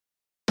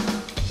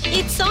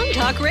It's Song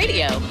Talk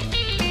Radio.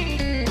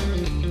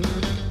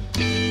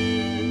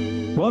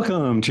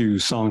 Welcome to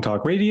Song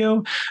Talk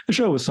Radio, a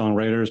show with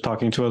songwriters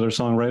talking to other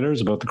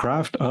songwriters about the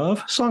craft of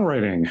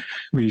songwriting.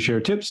 We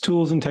share tips,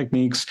 tools, and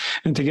techniques,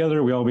 and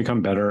together we all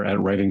become better at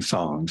writing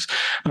songs.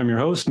 I'm your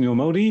host, Neil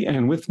Modi,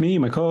 and with me,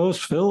 my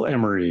co-host, Phil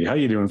Emery. How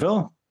you doing,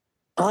 Phil?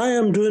 I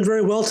am doing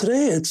very well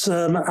today. It's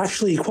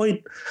actually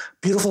quite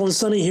beautiful and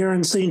sunny here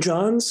in St.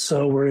 John's,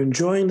 so we're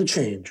enjoying the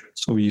change.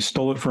 So you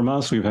stole it from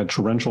us. We've had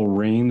torrential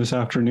rain this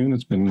afternoon.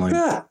 It's been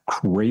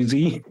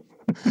crazy.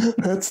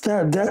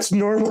 That's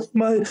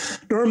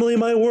normally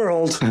my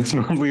world. That's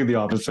normally the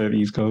opposite,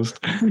 East Coast.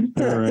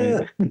 All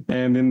right.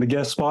 And in the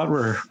guest spot,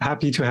 we're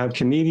happy to have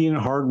Canadian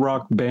hard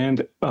rock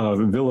band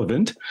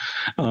VILIVANT.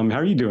 How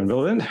are you doing,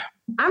 VILIVANT?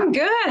 I'm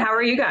good. How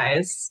are you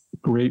guys?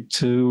 Great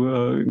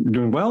to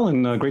doing well,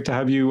 and great to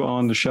have you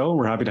on the show.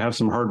 We're happy to have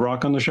some hard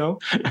rock on the show.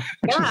 Yeah,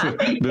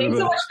 thanks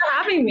so much for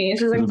having me.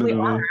 This is a complete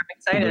honor. I'm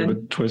excited. A bit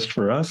of a twist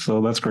for us,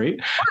 so that's great.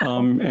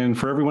 And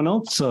for everyone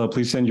else,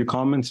 please send your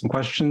comments and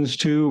questions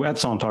to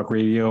 @SongTalk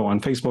Radio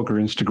on Facebook or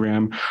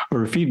Instagram,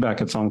 or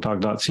feedback at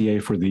songtalk.ca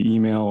for the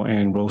email,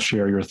 and we'll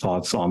share your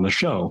thoughts on the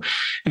show.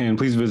 And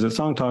please visit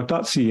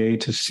songtalk.ca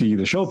to see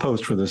the show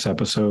post for this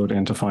episode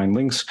and to find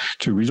links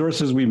to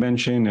resources we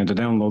mentioned and to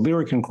download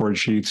lyric and chord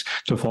sheets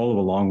to follow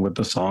along with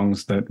the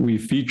songs that we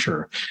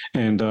feature.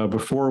 And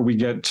before we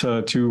get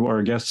to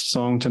our guest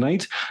song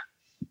tonight,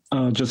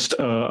 just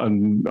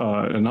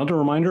another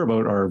reminder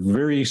about our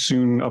very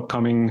soon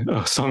upcoming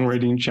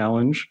songwriting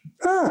challenge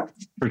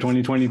for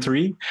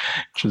 2023,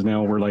 which is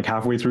now we're like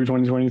halfway through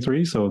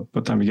 2023. So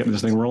by the time we get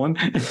this thing rolling,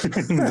 and,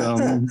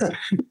 so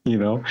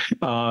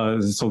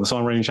the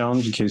songwriting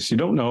challenge, in case you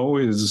don't know,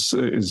 is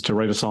to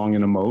write a song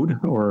in a mode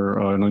or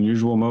an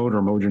unusual mode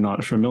or mode you're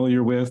not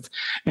familiar with.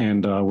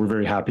 And we're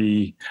very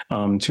happy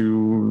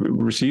to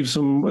receive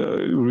some.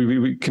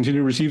 We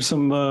continue to receive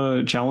some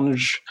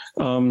challenge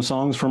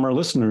songs from our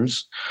listeners.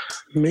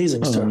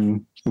 Amazing stuff.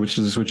 Which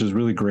is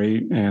really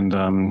great,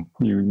 and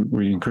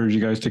we encourage you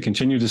guys to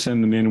continue to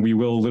send them in. We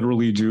will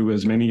literally do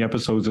as many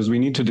episodes as we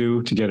need to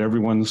do to get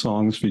everyone's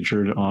songs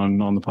featured on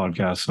the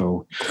podcast.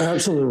 So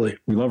absolutely,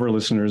 we love our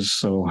listeners,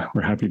 so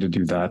we're happy to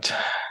do that.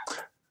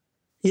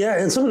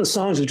 Yeah, and some of the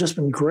songs have just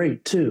been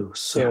great too.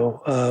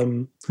 So,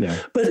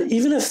 but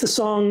even if the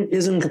song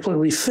isn't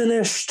completely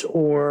finished,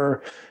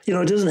 or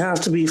it doesn't have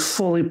to be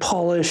fully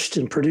polished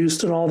and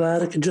produced and all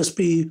that, it could just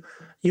be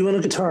you and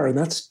a guitar, and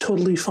that's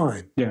totally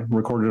fine. Yeah,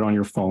 record it on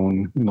your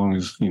phone, as long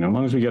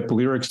as we get the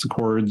lyrics, the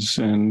chords,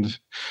 and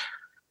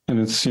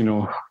it's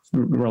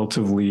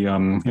relatively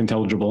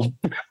intelligible.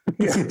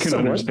 Yeah, can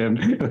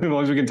understand as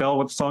long as we can tell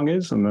what the song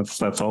is, and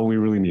that's all we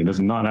really need. It does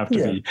not have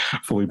to be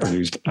fully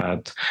produced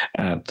at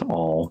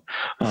all.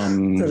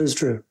 That is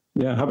true.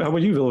 Yeah. How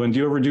about you, VILIVANT? Do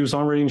you ever do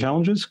songwriting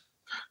challenges?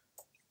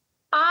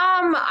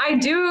 I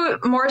do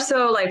more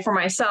so like for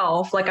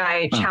myself, like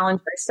I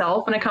challenge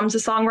myself when it comes to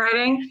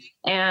songwriting,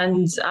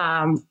 and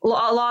a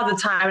lot of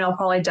the time, and I'll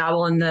probably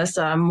dabble in this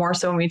more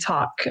so when we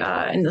talk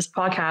in this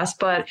podcast,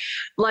 but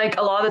like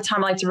a lot of the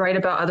time I like to write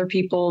about other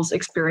people's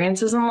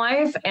experiences in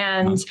life,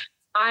 and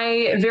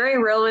I very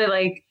rarely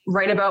like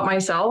write about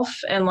myself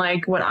and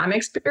like what I'm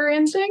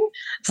experiencing.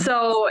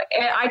 So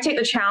I take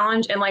the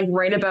challenge and like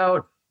write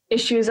about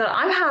issues that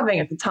I'm having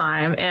at the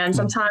time, and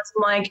sometimes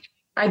I'm like,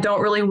 I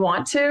don't really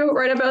want to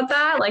write about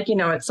that. Like,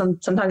 it's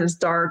sometimes it's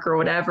dark or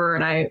whatever,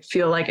 and I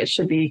feel like it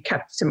should be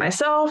kept to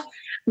myself.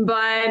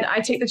 But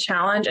I take the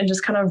challenge and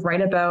just kind of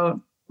write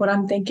about what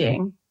I'm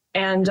thinking.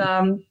 And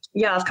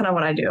that's kind of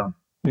what I do.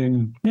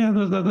 Yeah,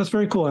 that's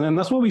very cool. And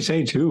that's what we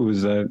say too,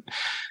 is that,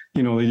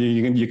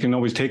 you can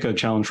always take a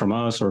challenge from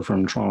us or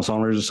from Toronto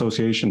Songwriters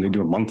Association. They do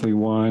a monthly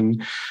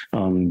one.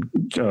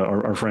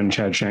 Our friend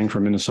Chad Shank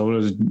from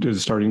Minnesota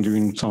is starting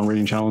doing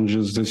songwriting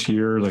challenges this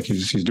year. Like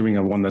he's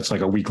doing one that's like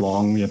a week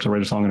long. You have to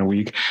write a song in a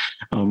week,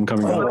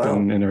 coming up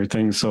and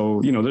everything. So,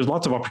 there's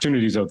lots of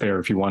opportunities out there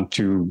if you want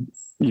to,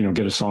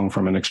 get a song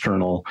from an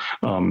external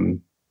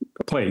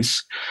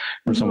place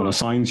where someone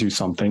assigns you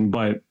something.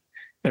 But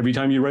every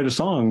time you write a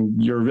song,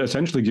 you're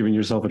essentially giving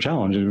yourself a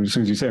challenge. And as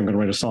soon as you say, I'm going to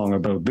write a song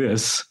about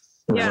this,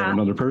 or about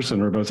another person,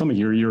 or about something,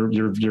 you're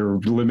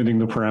limiting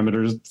the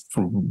parameters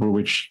for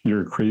which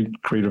your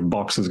creative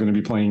box is going to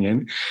be playing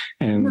in,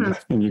 and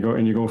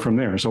you go from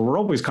there. So we're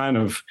always kind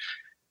of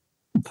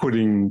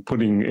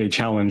putting a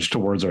challenge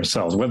towards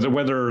ourselves,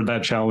 whether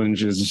that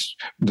challenge is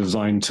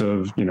designed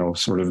to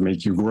sort of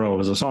make you grow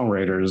as a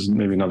songwriter is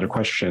maybe another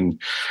question.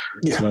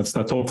 So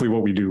that's hopefully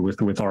what we do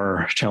with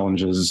our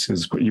challenges,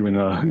 is put you in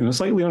a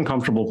slightly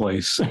uncomfortable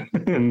place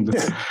and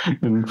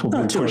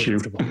push you.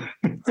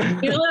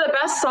 Usually the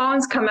best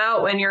songs come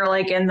out when you're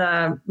like in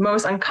the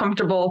most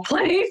uncomfortable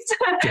place.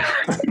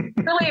 It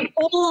really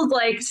pulls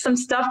like some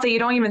stuff that you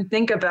don't even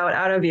think about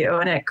out of you,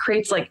 and it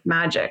creates like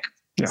magic.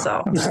 Yeah,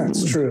 So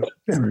that's true.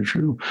 Very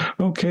true.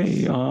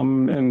 Okay.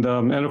 And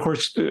of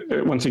course,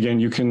 once again,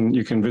 you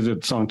can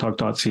visit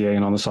songtalk.ca,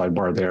 and on the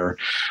sidebar there,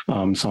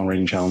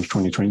 Songwriting Challenge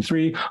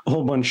 2023, a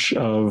whole bunch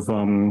of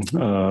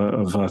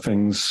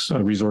things,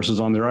 resources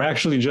on there. I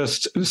actually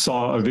just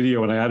saw a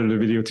video, and I added a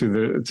video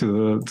to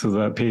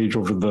that page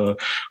over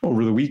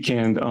the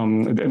weekend.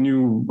 A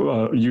new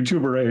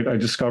YouTuber I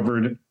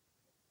discovered,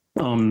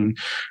 who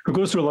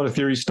goes through a lot of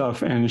theory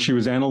stuff, and she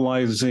was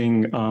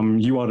analyzing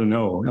You Ought to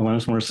Know,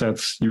 Alanis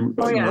Morissette's You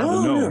Ought to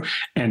Know,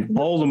 and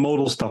all the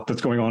modal stuff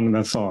that's going on in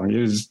that song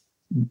is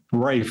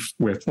rife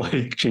with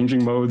like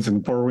changing modes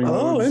and borrowing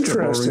modes,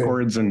 borrowing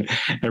chords and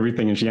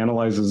everything, and she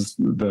analyzes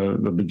the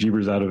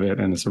bejeebers out of it,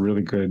 and it's a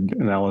really good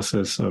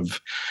analysis of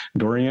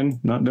Dorian,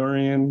 not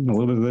Dorian, a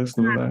little bit of this,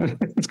 a little bit of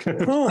that. It's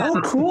kind of, how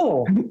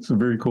cool. It's a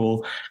very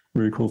cool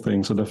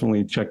thing, so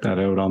definitely check that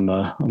out on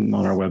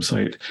our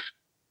website.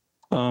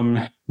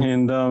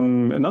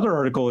 Another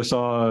article I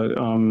saw,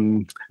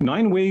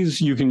 9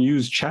 ways you can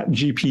use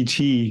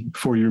ChatGPT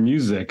for your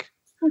music.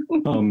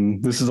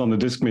 This is on the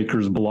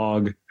Discmaker's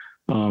blog.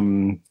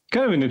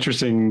 Kind of an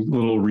interesting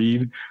little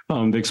read.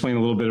 They explain a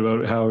little bit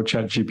about how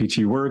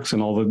ChatGPT works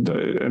and all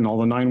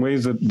the 9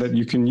 ways that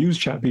you can use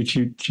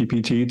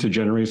ChatGPT to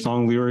generate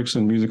song lyrics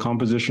and music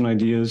composition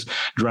ideas,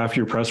 draft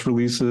your press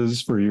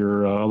releases for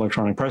your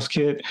electronic press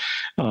kit,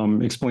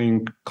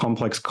 explain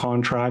complex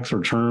contracts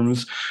or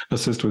terms,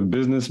 assist with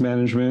business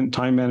management,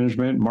 time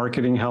management,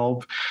 marketing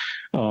help,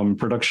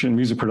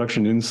 music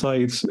production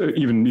insights,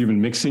 even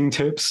mixing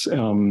tips,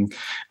 and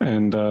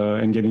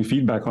getting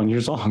feedback on your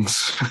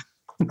songs.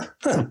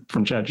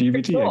 From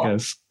ChatGPT, cool. I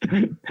guess.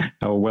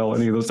 How well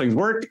any of those things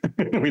work.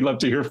 We'd love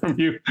to hear from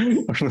you,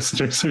 our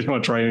listeners, if you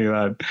want to try any of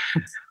that.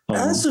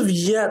 As of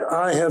yet,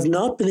 I have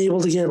not been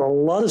able to get a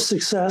lot of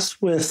success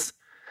with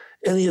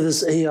any of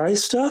this AI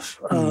stuff.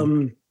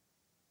 The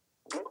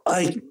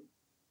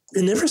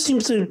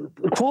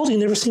quality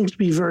never seems to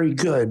be very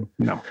good.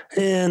 No.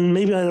 And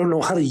maybe I don't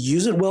know how to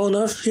use it well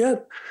enough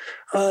yet.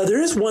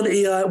 There is one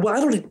AI,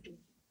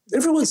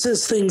 everyone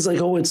says things like,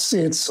 oh,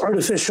 it's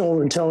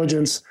artificial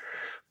intelligence.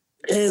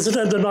 And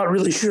sometimes I'm not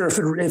really sure if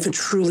it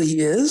truly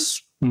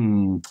is.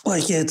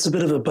 Like it's a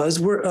bit of a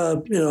buzzword, a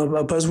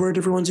buzzword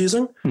everyone's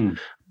using.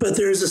 But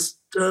there's this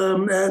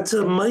at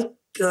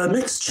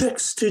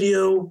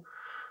mixcheckstudio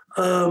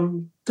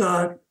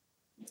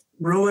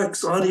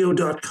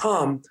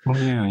 .roxaudio.com. Oh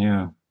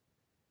yeah.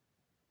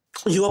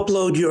 You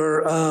upload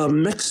your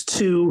mix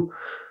to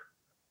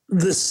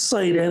this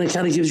site, and it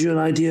kind of gives you an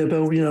idea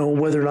about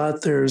whether or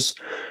not there's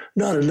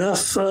not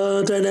enough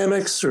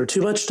dynamics or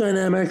too much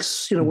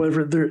dynamics,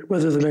 whether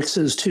the mix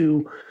is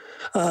too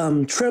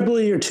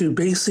trebly or too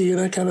bassy and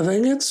that kind of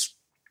thing. That's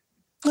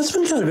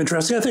been kind of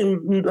interesting. I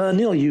think,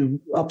 Neil,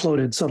 you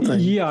uploaded something.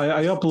 Yeah,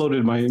 I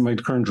uploaded my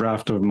current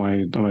draft of my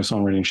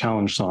Songwriting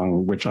Challenge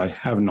song, which I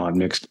have not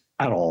mixed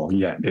at all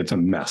yet. It's a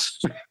mess,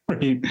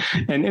 right?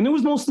 And it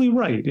was mostly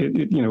right.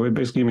 It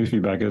basically gave me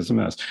feedback as a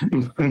mess.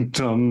 But,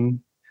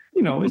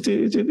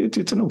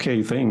 it's an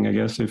okay thing, I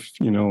guess, if,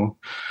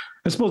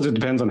 I suppose it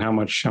depends on how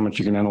much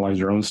you can analyze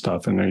your own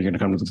stuff, and then you're going to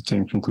come to the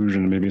same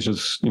conclusion. Maybe it's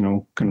just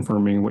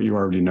confirming what you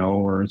already know,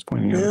 or it's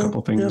pointing out a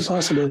couple things. Yeah,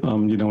 possibly.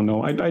 You don't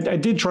know. I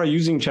did try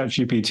using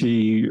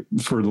ChatGPT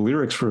for the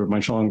lyrics for my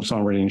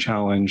Songwriting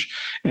Challenge,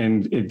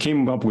 and it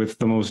came up with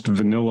the most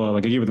vanilla.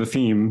 Like I gave it the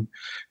theme,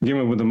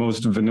 came up with the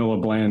most vanilla,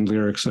 bland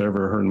lyrics I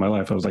ever heard in my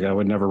life. I was like, I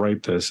would never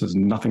write this. It has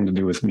nothing to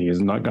do with me. It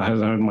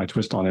has my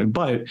twist on it,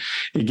 but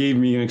it gave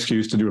me an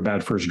excuse to do a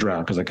bad first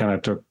draft because I kind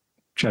of took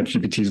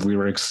ChatGPT's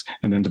lyrics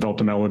and then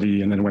developed a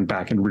melody and then went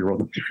back and rewrote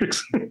the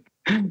lyrics. Okay,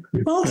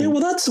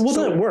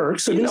 that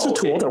works. I mean, it's a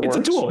tool that works.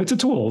 It's a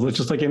tool. It's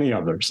just like any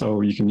other.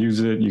 So you can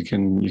use it. You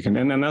can,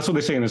 and then that's what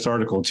they say in this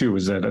article too,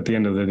 is that at the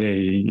end of the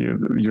day,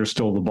 you're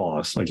still the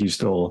boss. Like you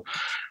still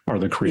are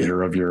the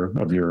creator of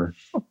your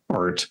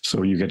art.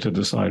 So you get to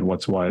decide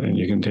what's what, and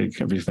you can take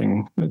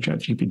everything that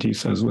ChatGPT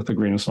says with a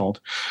grain of salt.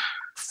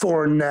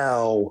 For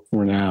now,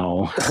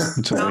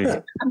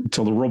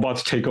 until the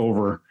robots take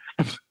over.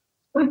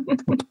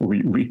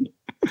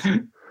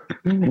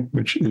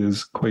 Which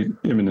is quite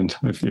imminent,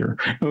 I fear.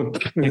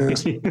 Okay.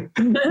 Yes.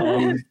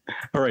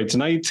 All right,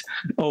 tonight.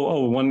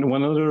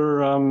 One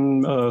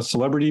other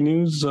celebrity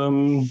news.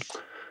 Bill,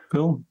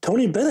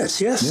 Tony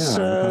Bennett. Yes,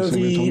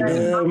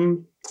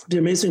 the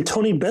amazing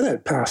Tony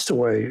Bennett passed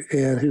away,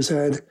 and who's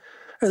had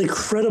an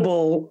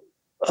incredible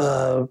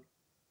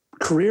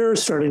career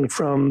starting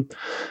from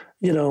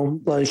the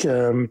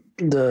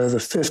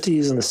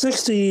 50s and the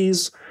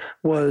 60s.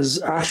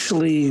 Was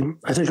actually,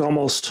 I think,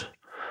 almost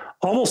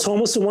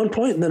homeless at one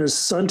point, and then his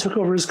son took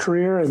over his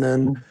career, and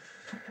then,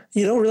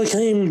 really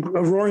came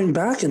roaring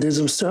back and did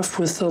some stuff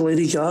with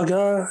Lady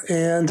Gaga,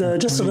 and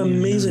just an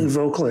amazing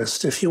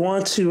vocalist. If you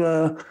want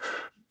to,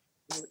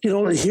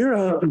 hear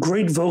a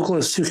great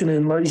vocalist who can,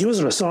 he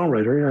wasn't a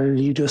songwriter,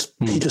 he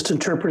just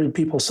interpreted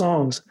people's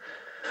songs,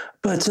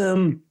 but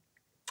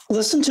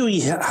listen to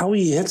how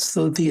he hits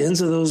the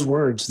ends of those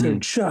words. They're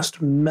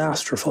just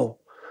masterful.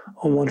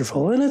 Oh,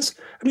 wonderful. And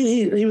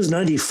he was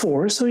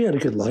 94, so he had a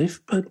good life,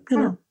 but,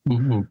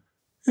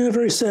 Yeah,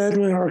 very sad.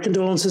 Our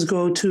condolences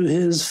go to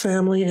his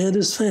family and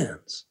his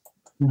fans.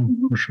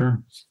 For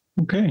sure.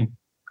 Okay.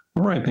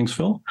 All right. Thanks,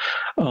 Phil.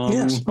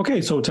 Yes.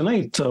 Okay. So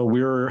tonight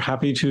we're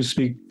happy to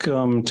speak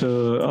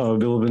to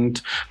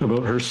VILIVANT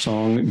about her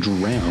song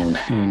Drown.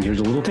 And here's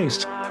a little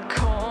taste.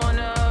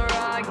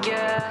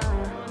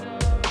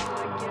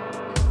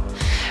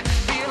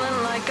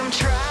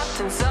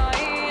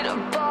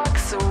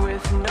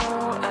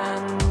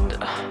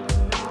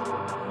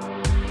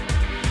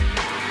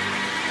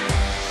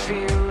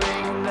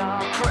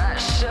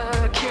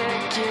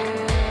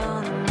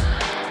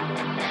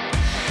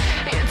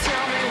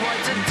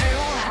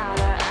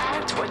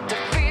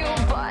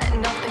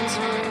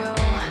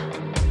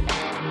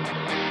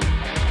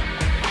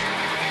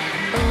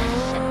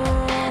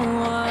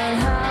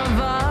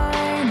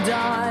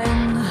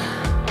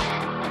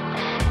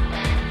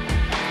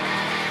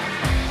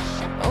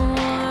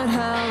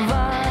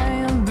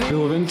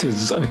 VILIVANT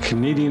is a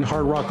Canadian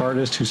hard rock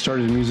artist who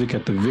started music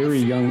at the very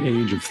young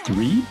age of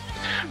 3.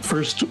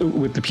 First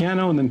with the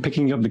piano and then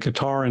picking up the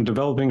guitar and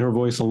developing her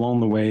voice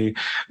along the way,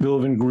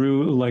 VILIVANT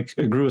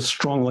grew a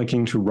strong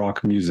liking to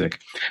rock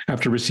music.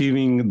 After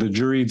receiving the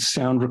Juried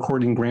Sound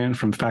Recording grant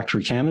from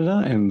Factory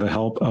Canada and the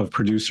help of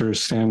producer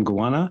Sam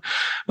Guana,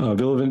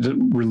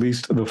 VILIVANT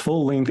released the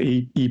full-length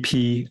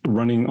EP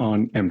Running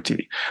on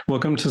Empty.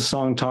 Welcome to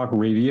Song Talk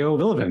Radio,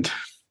 VILIVANT.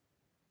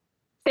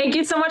 Thank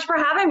you so much for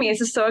having me.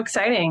 This is so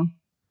exciting.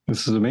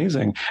 This is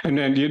amazing. And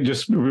then you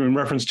just in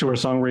reference to our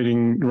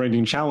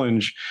songwriting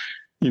challenge,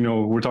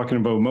 we're talking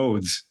about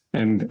modes,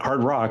 and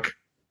hard rock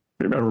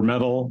or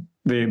metal.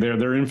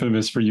 They're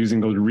infamous for using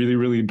those really,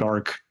 really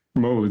dark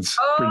modes,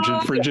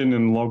 Phrygian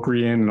and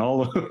Locrian and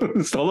all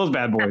those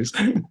bad boys.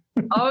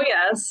 Oh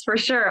yes, for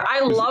sure. I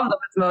love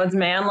those modes,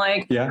 man.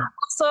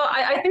 So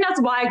I think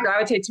that's why I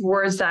gravitate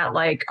towards that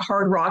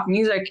hard rock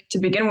music to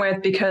begin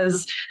with,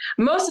 because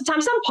most of the time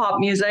some pop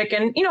music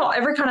and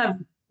every kind of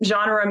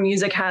genre of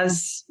music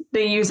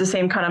they use the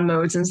same kind of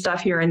modes and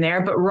stuff here and there,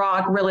 but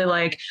rock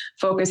really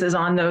focuses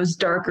on those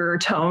darker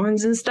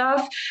tones and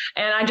stuff.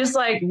 And I just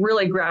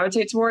really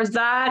gravitate towards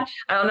that.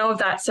 I don't know if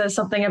that says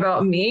something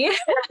about me,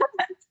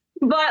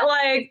 but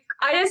I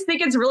just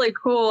think it's really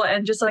cool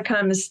and just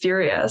kind of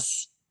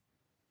mysterious.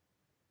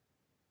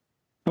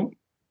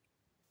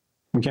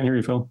 We can't hear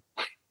you, Phil.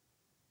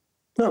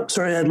 Oh,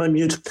 sorry, I had my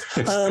mute.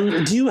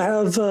 Do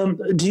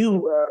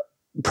you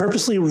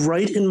purposely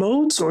write in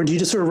modes, or do you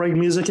just sort of write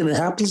music and it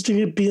happens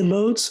to be in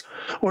modes,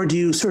 or do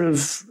you sort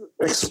of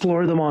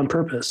explore them on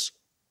purpose?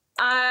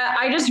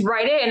 I just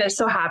write it and it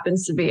so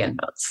happens to be in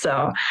modes.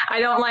 So I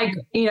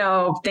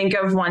don't think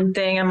of one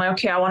thing. I'm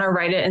okay, I want to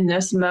write it in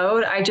this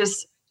mode. I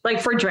just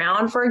for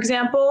Drown, for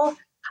example,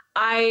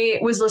 I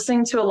was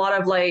listening to a lot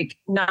of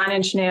 9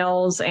 Inch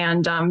Nails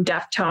and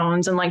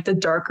Deftones and the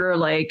darker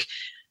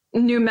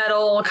new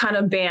metal kind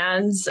of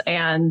bands,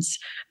 and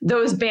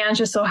those bands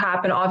just so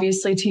happen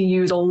obviously to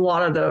use a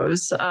lot of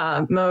those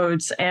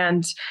modes,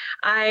 and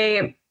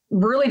I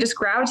really just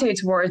gravitated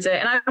towards it.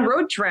 And I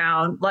wrote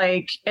Drown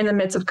in the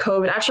midst of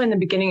COVID, actually in the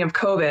beginning of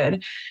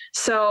COVID.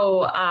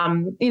 So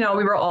we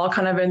were all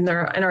kind of in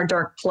our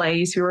dark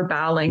place. We were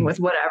battling with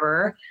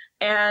whatever.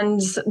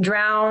 And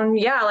Drown,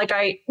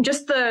 I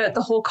just the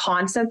whole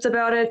concept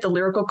about it, the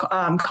lyrical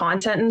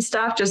content and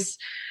stuff,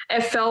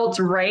 it felt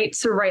right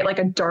to write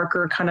a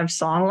darker kind of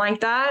song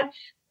like that.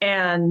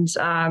 And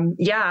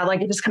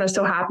it just kind of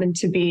so happened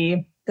to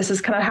be, this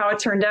is kind of how it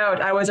turned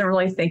out. I wasn't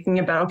really thinking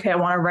about, okay, I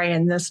want to write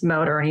in this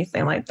mode or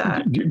anything like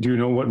that. Do you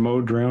know what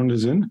mode Drown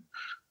is in?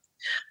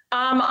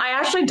 I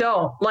actually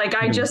don't.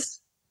 I just,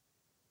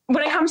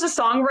 when it comes to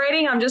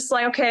songwriting, I'm just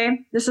okay,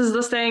 this is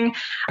this thing.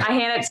 I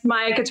hand it to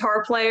my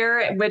guitar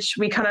player, which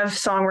we kind of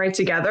songwrite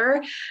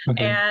together.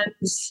 Okay. And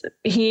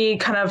he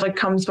kind of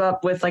comes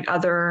up with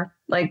other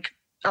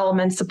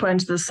elements to put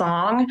into the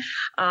song.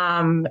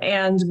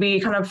 And we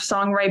kind of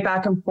songwrite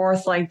back and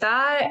forth like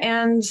that.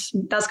 And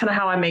that's kind of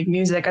how I make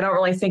music. I don't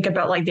really think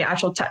about the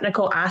actual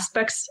technical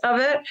aspects of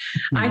it.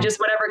 Mm-hmm. I just,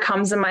 whatever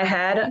comes in my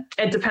head,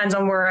 it depends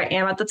on where I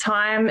am at the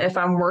time. If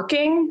I'm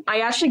working,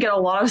 I actually get a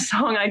lot of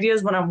song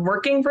ideas when I'm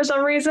working for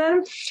some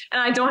reason,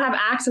 and I don't have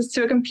access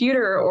to a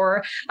computer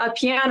or a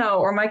piano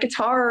or my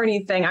guitar or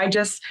anything. I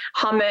just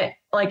hum it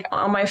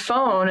on my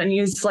phone and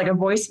use a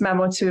voice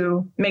memo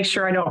to make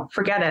sure I don't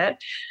forget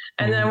it.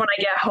 And then when I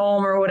get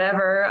home or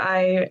whatever,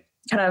 I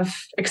kind of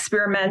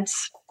experiment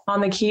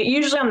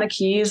usually on the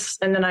keys,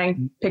 and then I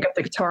pick up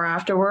the guitar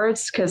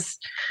afterwards because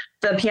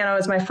the piano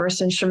is my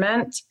first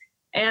instrument.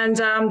 And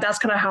that's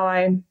kind of how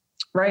I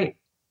write.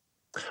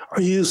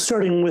 Are you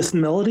starting with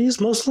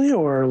melodies mostly,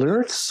 or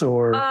lyrics,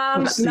 or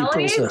what's the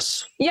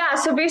process? Yeah,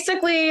 so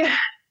basically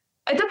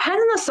it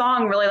depends on the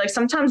song, really.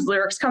 Sometimes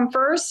lyrics come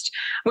first.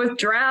 With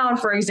Drown,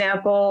 for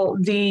example,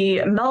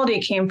 the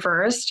melody came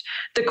first.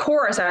 The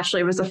chorus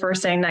actually was the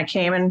first thing that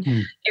came. And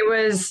it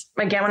was,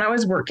 again, when I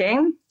was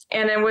working.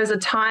 And it was a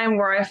time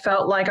where I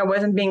felt like I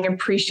wasn't being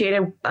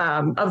appreciated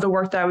of the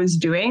work that I was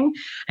doing.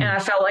 And I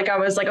felt like I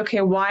was okay,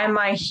 why am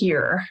I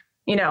here?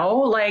 You know,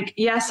 like,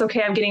 yes,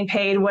 okay, I'm getting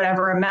paid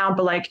whatever amount,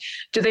 but like,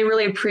 do they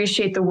really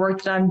appreciate the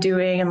work that I'm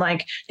doing and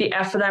like the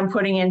effort I'm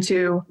putting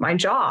into my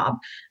job?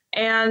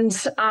 And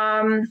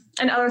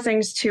other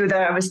things too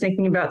that I was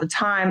thinking about at the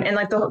time. And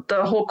like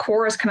the whole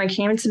chorus kind of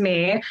came to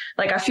me,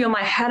 like I feel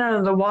my head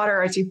under the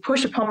water as you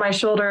push upon my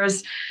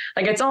shoulders.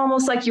 Like it's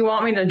almost like you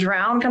want me to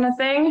drown kind of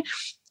thing.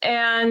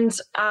 And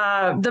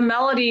the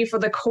melody for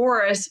the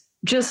chorus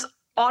just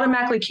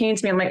automatically came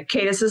to me. I'm like,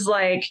 okay, this is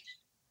like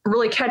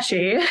really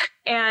catchy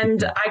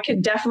and I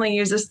could definitely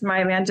use this to my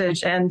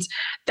advantage. And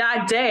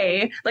that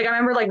day, like I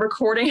remember like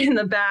recording in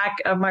the back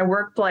of my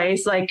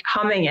workplace, like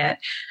humming it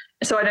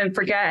so I didn't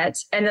forget.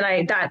 And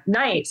then that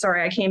night,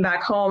 I came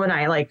back home and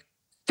I like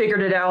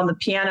figured it out on the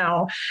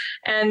piano.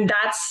 And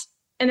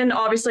then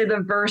obviously the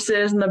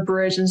verses and the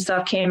bridge and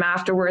stuff came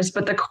afterwards,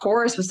 but the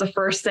chorus was the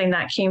first thing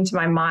that came to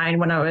my mind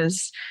when I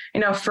was,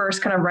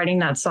 first kind of writing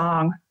that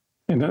song.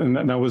 And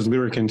that was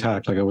lyric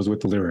intact, like I was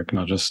with the lyric,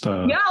 not just...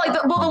 Yeah, like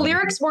the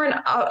lyrics weren't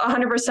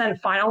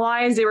 100%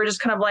 finalized. They were just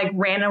kind of like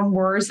random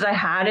words that I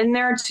had in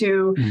there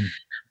to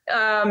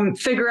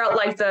figure out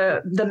like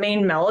the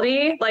main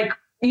melody. Like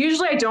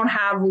usually I don't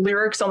have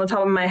lyrics on the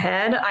top of my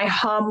head. I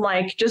hum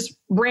like just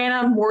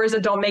random words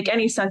that don't make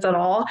any sense at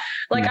all.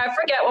 Like I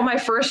forget what my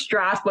first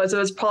draft was. It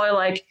was probably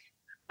like,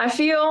 I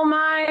feel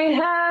my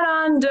head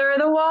under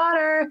the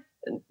water,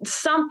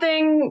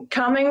 something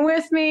coming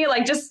with me,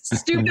 like just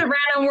stupid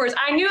random words.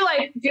 I knew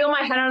like feel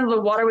my head under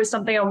the water was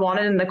something I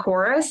wanted in the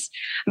chorus,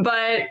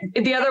 but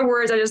the other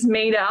words I just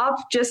made up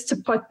just to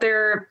put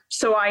there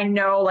so I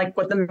know like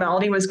what the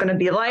melody was going to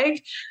be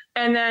like.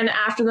 And then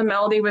after the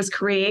melody was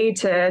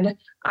created,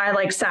 I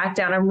like sat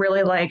down and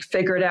really like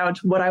figured out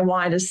what I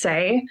wanted to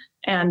say.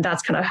 And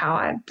that's kind of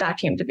how that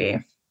came to be.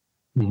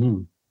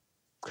 Mm-hmm.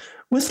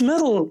 With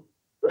metal,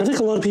 I think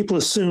a lot of people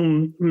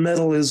assume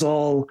metal is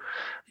all,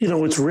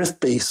 it's riff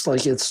based.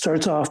 Like it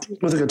starts off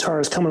with a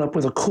guitarist coming up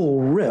with a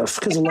cool riff,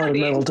 because a lot of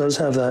metal does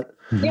have that.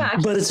 Yeah.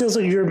 But it sounds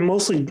like you're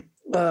mostly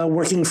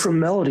working from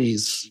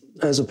melodies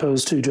as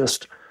opposed to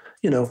just,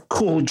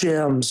 cool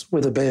jams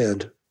with a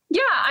band.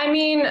 Yeah. I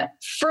mean,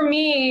 for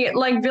me,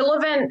 like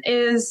VILIVANT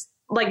is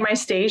like my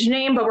stage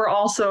name, but we're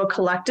also a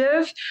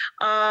collective.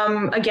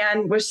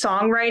 Again, with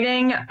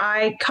songwriting,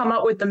 I come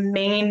up with the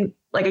main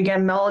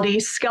melody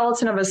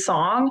skeleton of a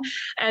song.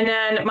 And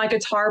then my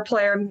guitar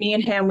player, me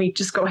and him, we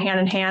just go hand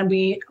in hand.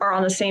 We are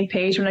on the same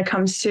page when it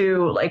comes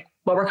to like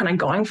what we're kind of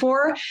going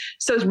for.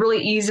 So it's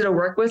really easy to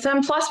work with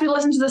him. Plus we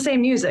listen to the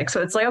same music.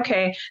 So it's like,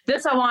 okay,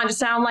 this I want to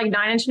sound like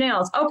Nine Inch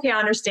Nails. Okay, I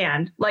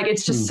understand. Like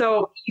it's just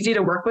so easy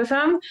to work with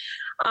him.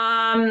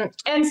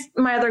 And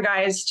my other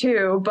guys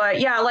too.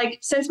 But yeah, like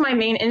since my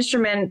main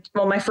instrument,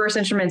 my first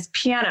instrument is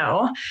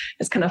piano,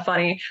 it's kind of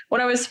funny. When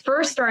I was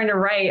first starting to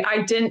write,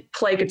 I didn't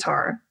play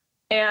guitar.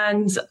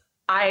 And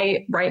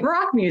I write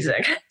rock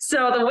music.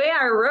 So the way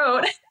I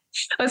wrote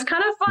was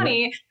kind of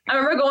funny. I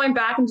remember going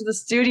back into the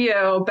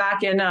studio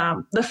back in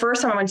the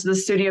first time I went to the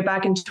studio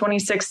back in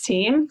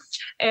 2016.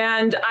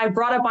 And I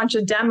brought a bunch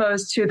of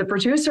demos to the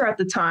producer at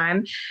the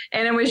time.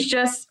 And it was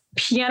just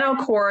piano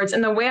chords.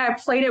 And the way I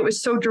played it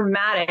was so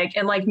dramatic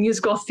and like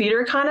musical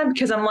theater kind of,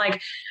 because I'm like,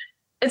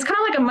 it's kind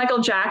of like a Michael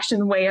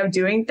Jackson way of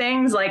doing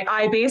things. Like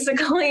I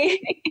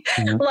basically,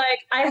 like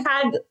I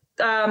had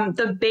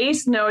the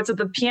bass notes of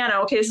the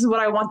piano. Okay, this is what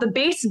I want the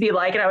bass to be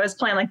like. And I was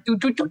playing like,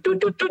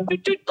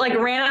 like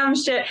random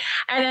shit.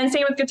 And then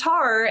same with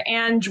guitar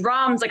and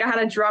drums. Like I had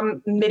a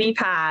drum MIDI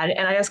pad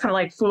and I just kind of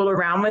like fooled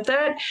around with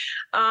it.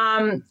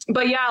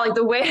 But yeah, like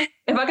the way,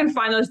 if I can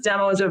find those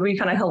demos, it would be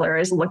kind of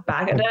hilarious to look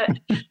back at it.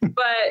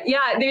 But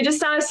yeah, they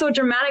just sounded so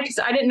dramatic because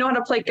I didn't know how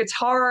to play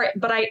guitar,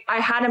 but I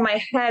had in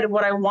my head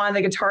what I wanted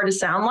the guitar to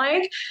sound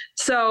like.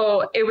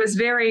 So it was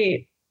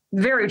very,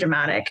 very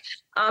dramatic.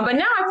 But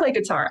now I play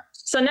guitar.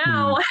 So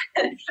now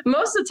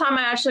most of the time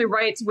I actually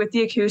write with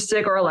the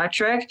acoustic or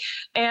electric.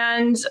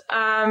 And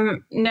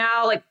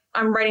now like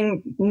I'm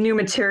writing new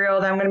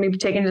material that I'm going to be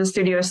taking to the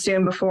studio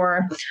soon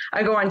before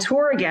I go on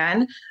tour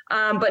again.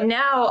 But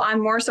now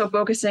I'm more so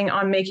focusing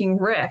on making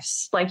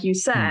riffs, like you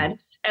said,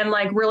 and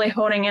like really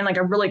honing in like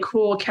a really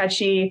cool,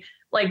 catchy,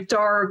 like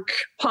dark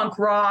punk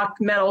rock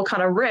metal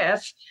kind of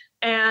riff.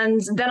 And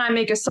then I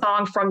make a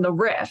song from the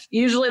riff.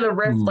 Usually the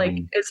riff like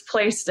is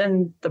placed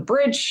in the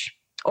bridge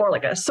or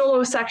like a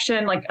solo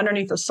section, like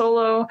underneath the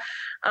solo.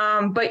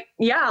 But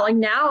yeah, like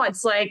now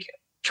it's like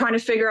trying to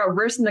figure out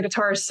riffs in the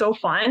guitar is so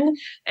fun.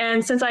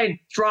 And since I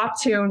drop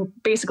tune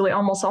basically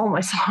almost all my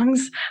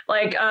songs,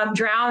 like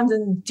Drowned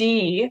in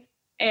D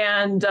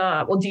and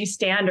D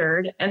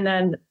standard, and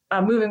then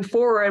Moving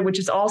Forward, which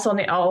is also on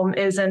the album,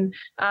 is in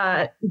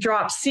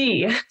drop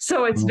C.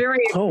 So it's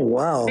very,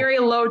 very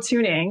low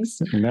tunings.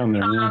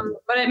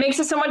 But it makes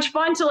it so much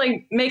fun to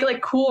like make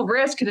like cool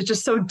riffs because it's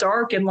just so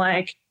dark and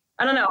like,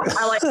 I don't know.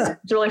 I like it.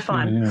 It's really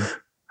fun. Yeah.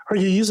 Are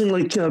you using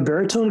like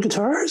baritone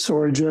guitars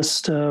or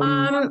just? So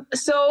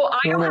I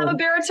don't have a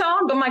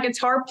baritone, but my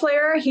guitar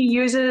player, he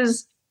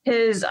uses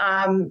his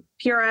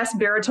PRS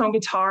baritone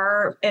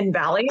guitar in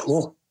Valley.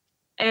 Cool.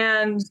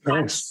 And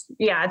nice.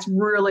 It's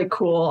really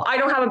cool. I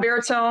don't have a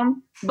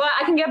baritone, but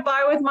I can get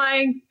by with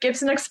my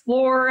Gibson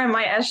Explorer and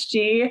my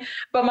SG,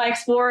 but my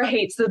Explorer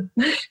hates the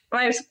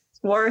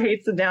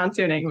down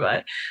tuning,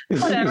 but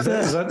whatever.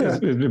 Is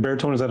the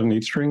baritone, is that an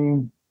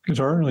 8-string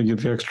guitar? Like, you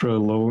get the extra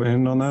low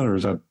end on that, or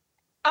is that?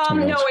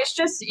 No, it's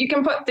just, you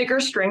can put thicker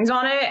strings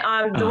on it.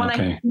 The one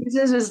I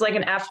uses is like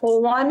an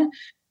F-hole one.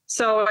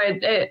 So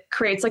it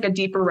creates like a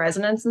deeper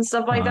resonance and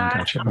stuff like that.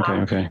 Gotcha.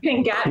 Okay. You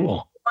can get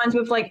ones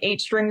with like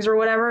 8 strings or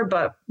whatever,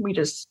 but we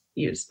just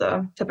use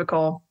the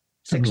typical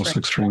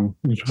 6-string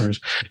guitars.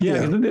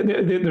 Yeah.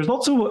 There's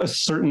also a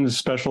certain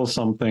special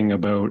something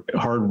about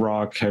hard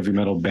rock, heavy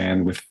metal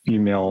band with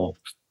female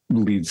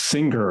lead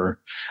singer.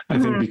 I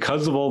think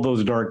because of all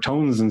those dark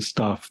tones and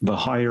stuff, the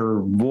higher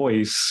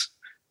voice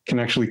can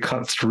actually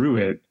cut through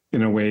it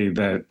in a way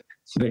that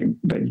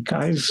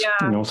guys,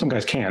 some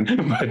guys can,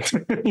 but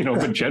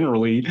but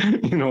generally,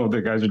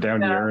 the guys are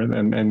down here,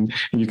 and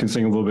you can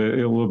sing a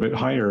little bit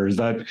higher. Is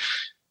that,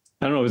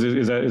 I don't know,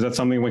 is that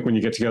something like when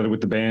you get together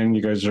with the band,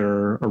 you guys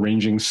are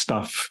arranging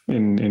stuff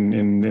in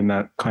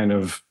that kind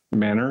of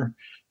manner?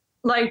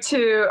 Like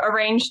to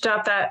arrange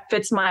stuff that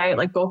fits my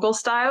like vocal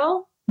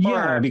style?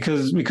 Yeah,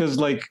 because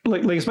like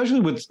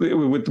especially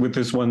with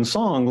this one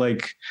song,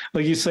 like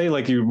you say,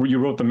 like you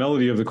wrote the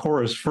melody of the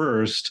chorus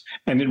first,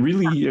 and it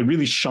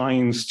really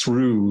shines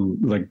through.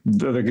 Like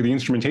the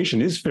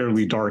instrumentation is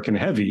fairly dark and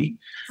heavy,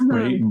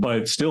 right?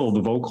 But still,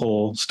 the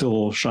vocal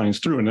still shines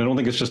through, and I don't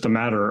think it's just a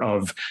matter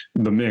of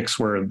the mix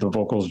where the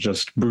vocals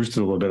just boosted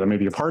a little bit. That may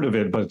be a part of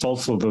it, but it's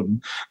also the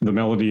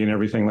melody and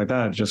everything like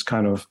that just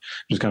kind of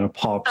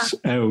pops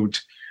out.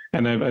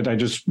 And I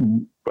just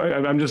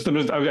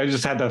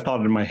had that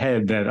thought in my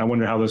head that I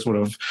wonder how this would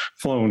have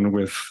flown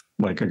with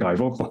like a guy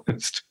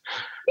vocalist.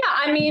 Yeah,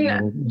 I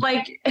mean,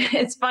 like,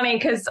 it's funny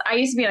because I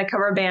used to be in a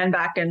cover band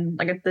back in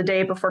like the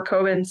day before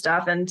COVID and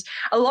stuff, and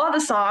a lot of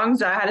the songs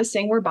that I had to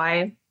sing were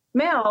by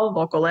male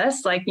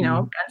vocalists, like,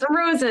 Guns N'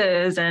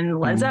 Roses and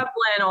Led Zeppelin,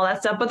 all that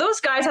stuff. But those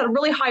guys had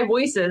really high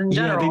voices in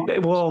general.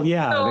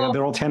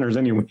 They're all tenors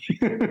anyway.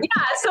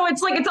 So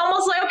it's like, it's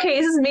almost like, okay,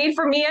 this is made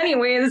for me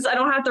anyways. I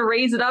don't have to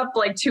raise it up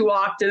like 2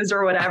 octaves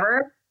or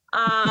whatever.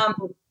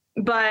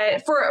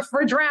 But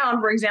for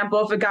Drown, for example,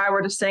 if a guy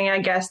were to sing, I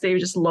guess they would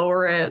just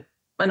lower it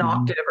an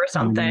octave or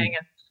something.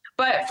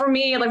 But for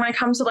me, like when it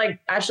comes to like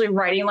actually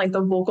writing like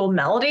the vocal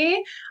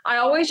melody, I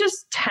always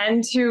just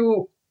tend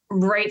to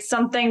write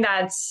something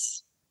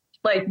that's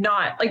like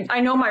not like,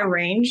 I know my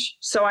range,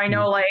 so I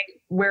know like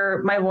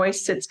where my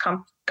voice sits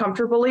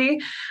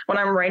comfortably when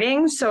I'm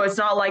writing. So it's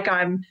not like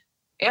I'm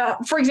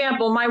for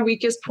example, my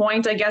weakest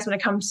point, I guess, when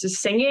it comes to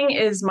singing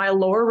is my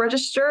lower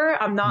register.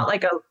 I'm not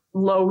like a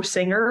low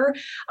singer.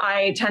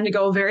 I tend to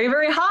go very,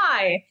 very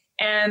high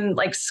and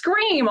like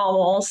scream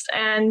almost,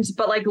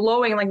 but like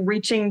lowing, like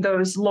reaching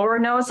those lower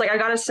notes. Like I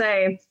gotta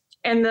say,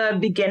 in the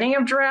beginning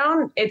of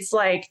Drown, it's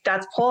like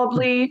that's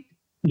probably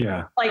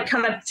like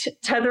kind of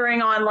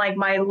tethering on like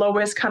my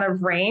lowest kind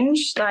of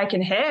range that I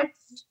can hit.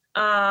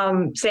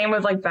 Same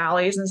with like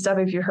Valleys and stuff,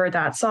 if you heard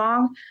that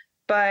song.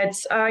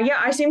 But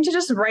I seem to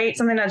just write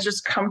something that's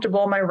just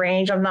comfortable in my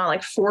range. I'm not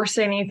like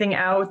forcing anything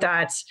out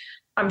that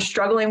I'm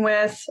struggling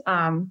with.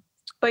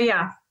 But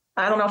yeah,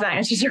 I don't know if that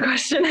answers your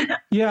question.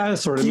 Yeah,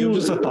 sort of.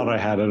 Just a thought I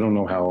had. I don't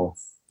know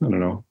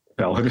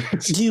valid it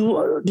is. Do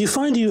you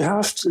find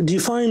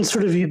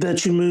sort of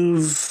that you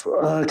move,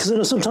 because I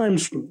know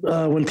sometimes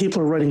when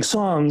people are writing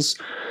songs,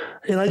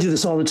 and I do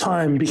this all the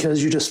time,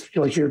 because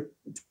you're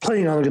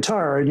playing on the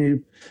guitar and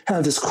you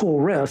have this cool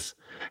riff,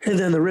 and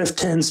then the riff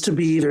tends to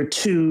be either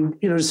too,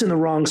 just in the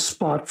wrong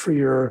spot for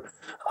your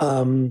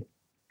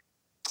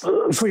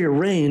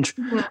range.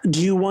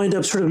 Do you wind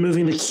up sort of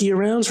moving the key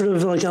around, sort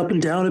of like up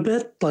and down a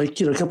bit, like,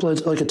 a couple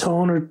of, like a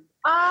tone or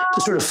to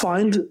sort of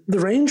find the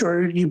range, or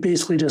are you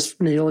basically just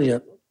nailing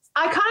it?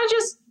 I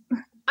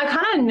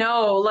kind of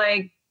know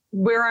like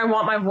where I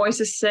want my voice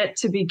to sit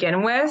to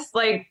begin with.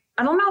 Like,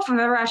 I don't know if I've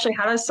ever actually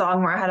had a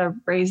song where I had to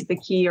raise the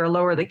key or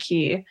lower the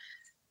key.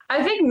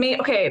 I think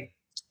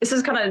this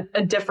is kind of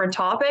a different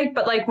topic,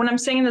 but like when I'm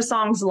singing the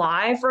songs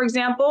live, for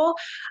example,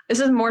 this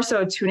is more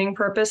so a tuning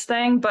purpose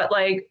thing, but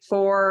like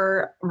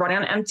for Running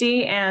on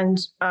Empty and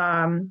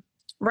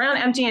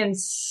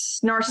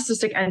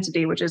Narcissistic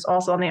Entity, which is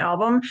also on the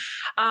album.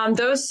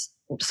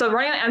 So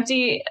Running on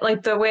Empty,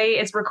 like the way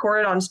it's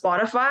recorded on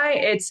Spotify,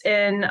 it's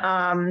in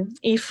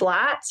E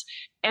flat.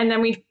 And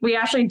then we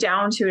actually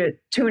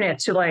tune it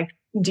to like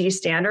D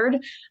standard.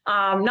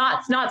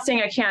 Not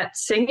saying I can't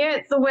sing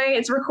it the way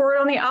it's recorded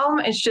on the album.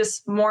 It's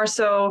just more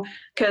so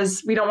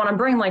because we don't want to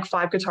bring like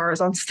 5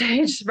 guitars on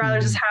stage. Rather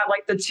just have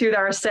like the 2 that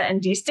are set in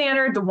D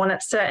standard, the one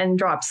that's set in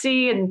drop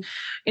C, and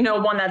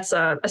one that's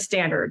a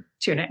standard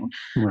tuning.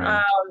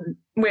 Right.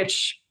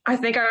 Which I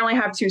think I only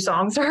have 2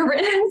 songs that are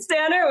written in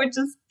standard, which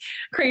is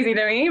crazy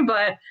to me.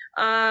 But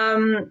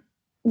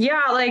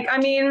like, I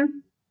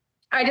mean,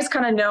 I just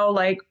kind of know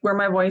like where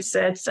my voice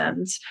sits.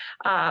 And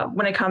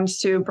when it comes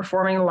to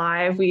performing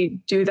live, we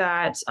do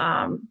that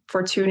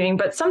for tuning.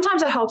 But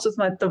sometimes it helps with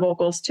the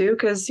vocals too,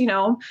 because, you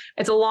know,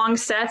 it's a long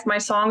set. My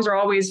songs are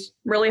always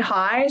really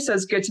high. So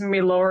it's good to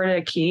maybe lower it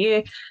a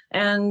key.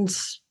 And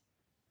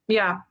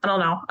yeah, I don't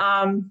know.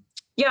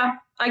 Yeah,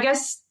 I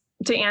guess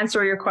to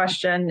answer your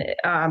question,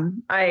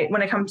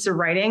 when it comes to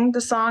writing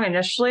the song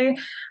initially,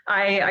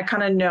 I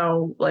kind of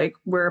know like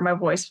where my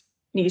voice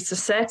needs to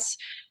sit.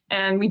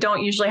 And we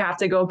don't usually have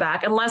to go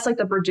back unless like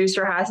the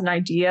producer has an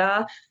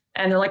idea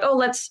and they're like, oh,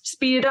 let's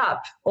speed it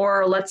up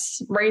or let's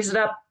raise it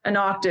up an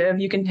octave.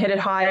 You can hit it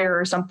higher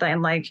or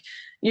something. Like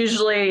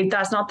usually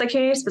that's not the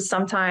case, but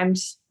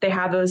sometimes they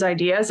have those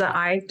ideas that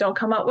I don't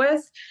come up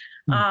with.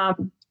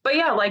 But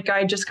yeah, like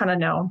I just kind of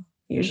know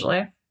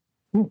usually.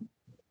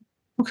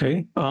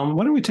 Okay.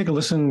 Why don't we take a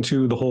listen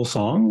to the whole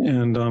song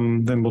and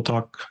then we'll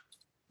talk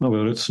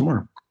about it some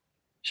more.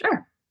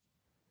 Sure.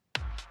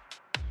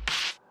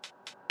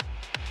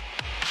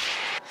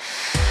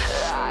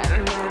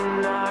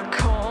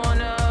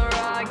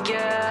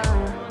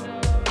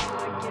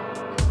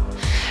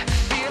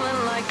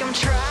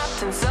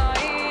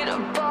 Inside a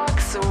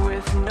box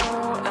with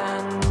no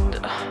end,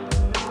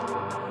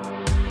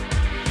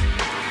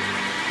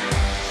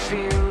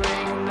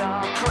 feeling the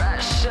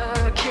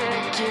pressure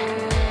kick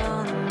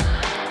in.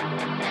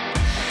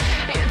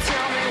 You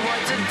tell me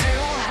what to do,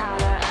 how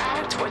to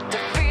act, what to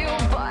feel,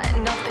 but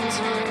nothing's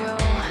real.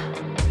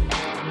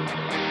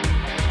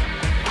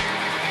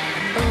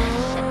 Oh,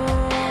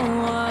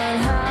 what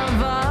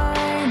have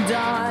I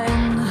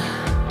done?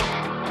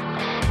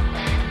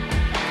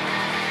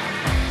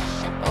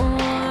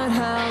 What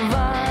have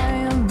I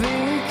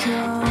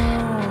become?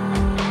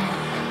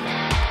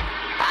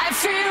 I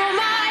feel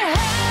my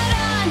head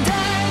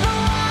under the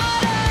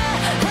water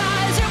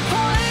as you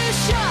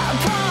push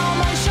upon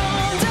my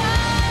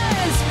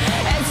shoulders.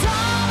 It's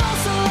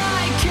almost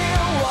like you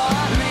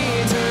want me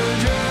to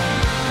drown.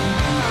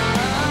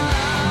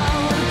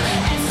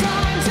 It's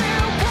time to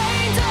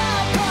paint a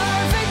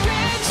perfect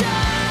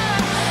picture,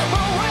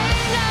 but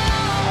wait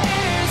now,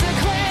 here's a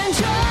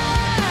clincher.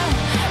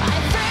 I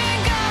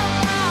think I'll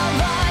have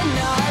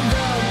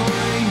another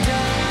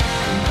breakdown.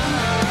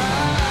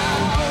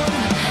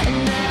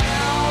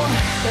 Now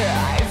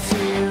I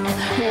feel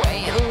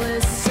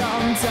weightless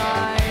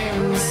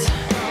sometimes,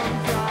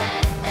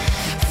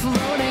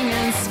 floating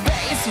in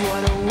space.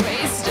 What a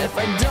waste if I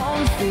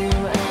don't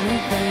feel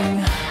anything.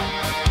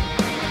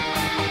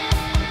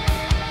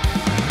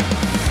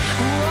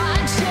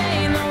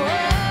 Watching the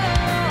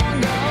world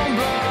go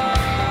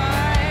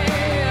by.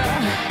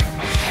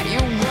 You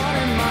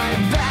wanted my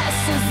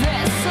best. Is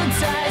this a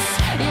test?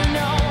 You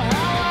know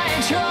how I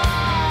try.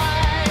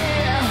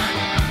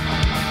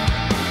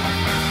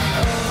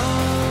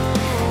 Oh,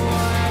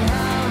 what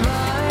have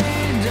I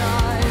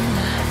done?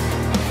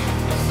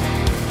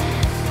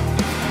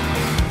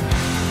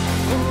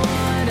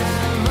 What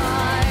have I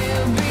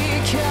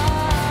become?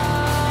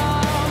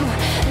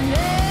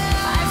 Now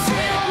I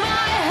feel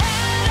my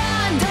head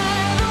under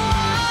the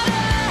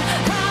water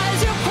as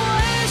you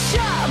push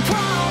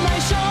upon my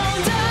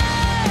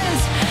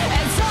shoulders.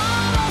 It's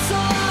almost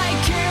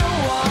like you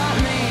want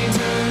me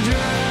to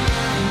drown.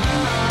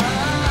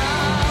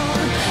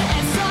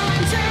 It's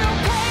time to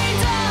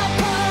paint a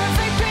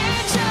perfect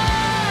picture,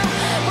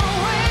 but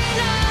wait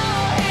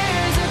now,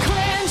 here's a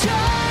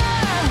clincher.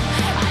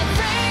 I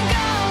think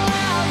I'll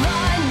have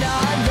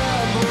another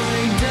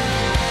breakdown.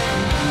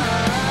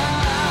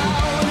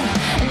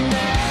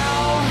 Now,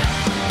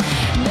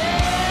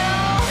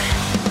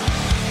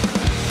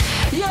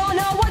 you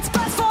know what's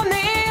best for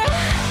me.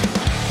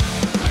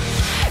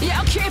 You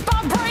keep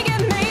on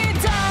bringing me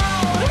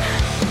down.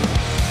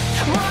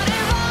 What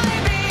if I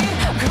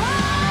become?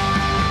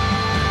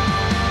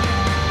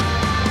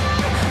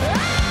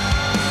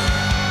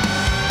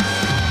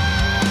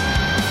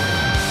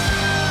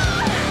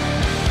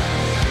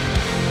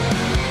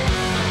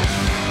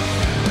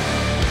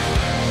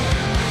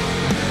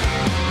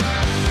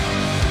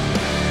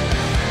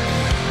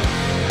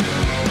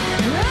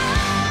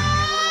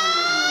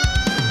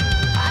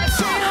 I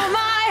feel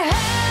my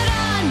head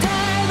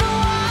under the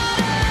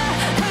water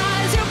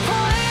as you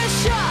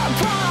push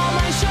upon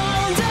my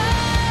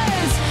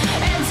shoulders.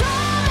 It's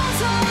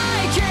almost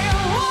like you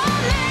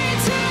want me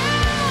to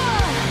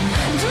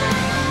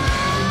drown.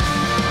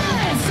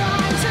 It's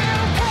time to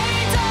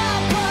paint a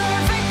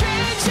perfect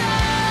picture,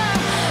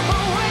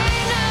 but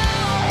wait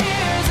now,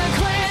 here's a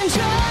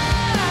clincher.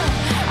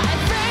 I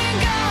think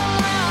I'll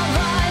have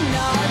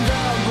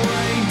another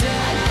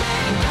breakdown.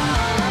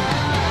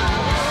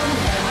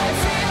 I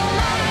feel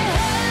my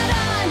head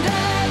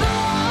under the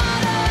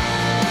water.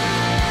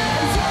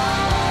 It's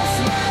almost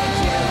like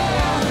you.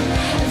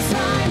 It's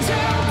time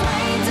to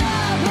paint a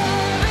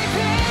perfect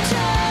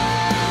picture.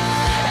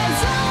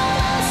 It's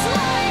almost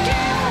like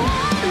you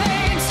want me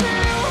to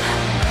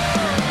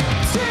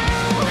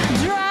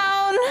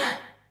drown.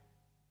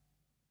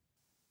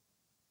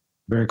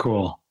 Very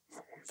cool.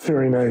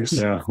 Very nice.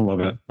 Yeah, love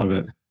it. Love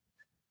it.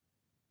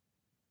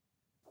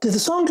 Did the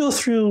song go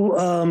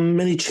through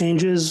many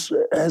changes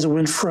as it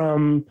went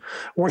from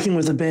working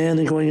with a band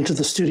and going into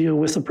the studio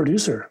with a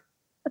producer?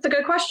 That's a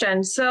good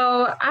question.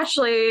 So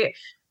actually,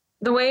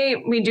 the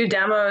way we do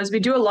demos, we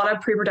do a lot of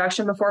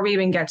pre-production before we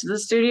even get to the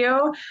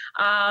studio.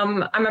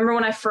 I remember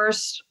when I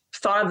first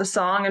thought of the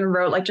song and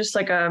wrote like just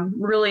like a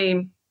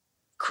really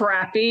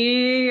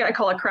crappy, I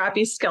call it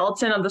crappy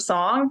skeleton of the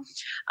song.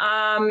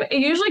 It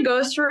usually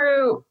goes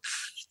through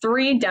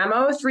three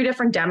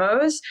different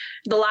demos.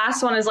 The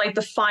last one is like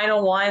the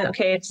final one.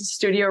 Okay, it's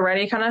studio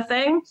ready kind of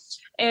thing.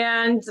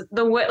 And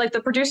the way, like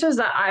the producers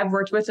that I've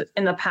worked with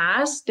in the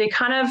past,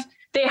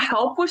 they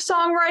help with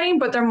songwriting,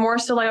 but they're more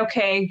so like,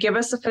 okay, give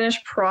us a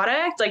finished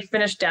product, like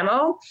finished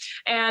demo,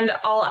 and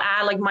I'll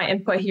add like my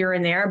input here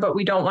and there, but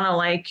we don't want to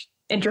like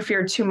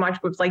interfere too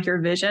much with like your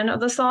vision of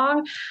the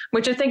song,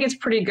 which I think is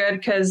pretty good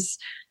because,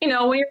 you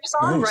know, when you're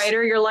a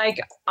songwriter, you're like,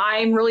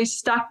 I'm really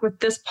stuck with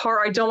this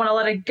part. I don't want to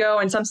let it go.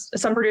 And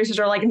some producers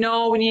are like,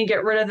 no, we need to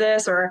get rid of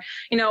this, or,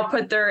 you know,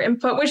 put their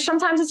input, which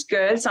sometimes it's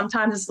good.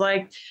 Sometimes it's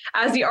like,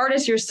 as the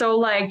artist, you're so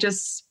like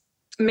just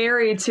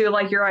married to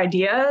like your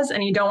ideas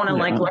and you don't want to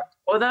like let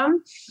go of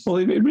them. Well,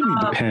 it really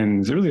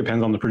depends. It really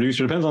depends on the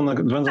producer. It depends on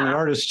on the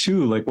artist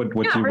too. Like what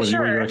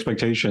your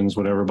expectations,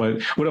 whatever.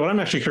 But what I'm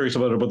actually curious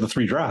about the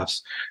three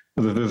drafts,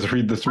 the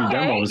three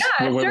demos.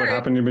 What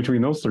happened in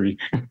between those three?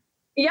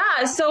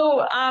 Yeah.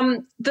 So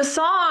the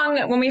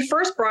song, when we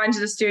first brought into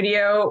the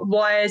studio,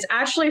 was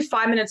actually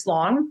 5 minutes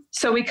long.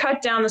 So we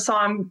cut down the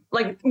song.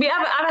 Like we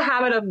have a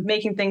habit of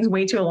making things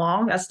way too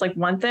long. That's like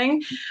one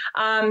thing.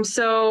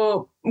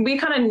 So we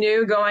kind of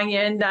knew going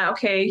in that,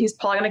 okay, he's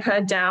probably going to cut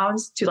it down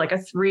to like a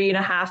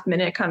 3.5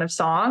 minute kind of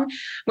song,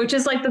 which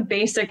is like the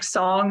basic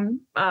song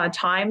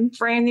time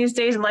frame these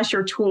days, unless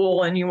you're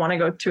Tool and you want to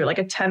go through like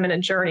a 10-minute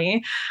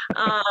journey.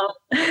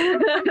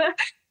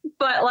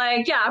 But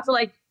like, yeah, for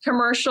like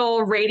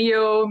commercial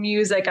radio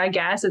music, I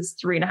guess it's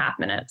 3.5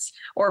 minutes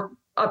or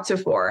up to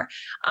 4.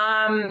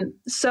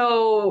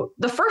 So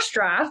the first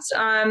draft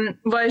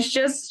was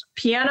just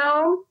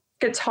piano,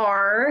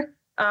 guitar,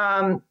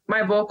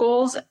 my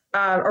vocals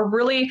are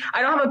really,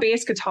 I don't have a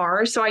bass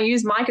guitar, so I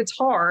use my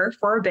guitar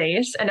for a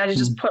bass, and I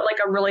just put like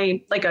a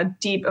really like a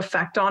deep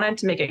effect on it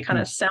to make it kind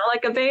of sound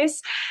like a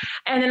bass.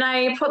 And then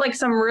I put like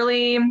some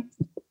really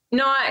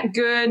not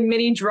good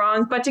MIDI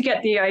drums, but to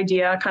get the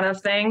idea kind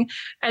of thing.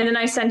 And then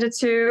I sent it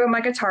to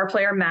my guitar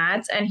player,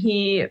 Matt. And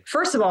he,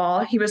 first of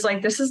all, he was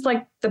like, this is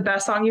like the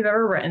best song you've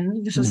ever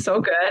written. This is so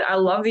good. I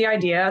love the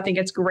idea. I think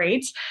it's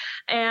great.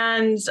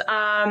 And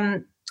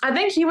I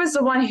think he was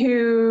the one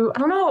who, I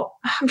don't know,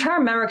 I'm trying to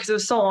remember because it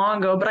was so long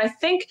ago, but I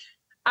think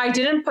I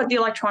didn't put the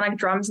electronic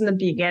drums in the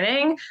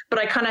beginning, but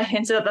I kind of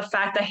hinted at the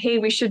fact that, hey,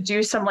 we should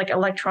do some like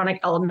electronic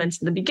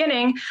elements in the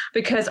beginning,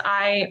 because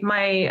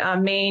my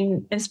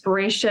main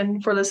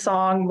inspiration for the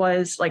song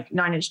was like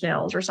 9 Inch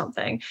Nails or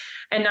something.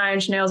 And 9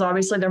 Inch Nails,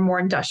 obviously, they're more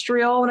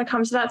industrial when it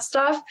comes to that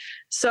stuff.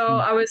 So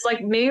I was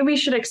like, maybe we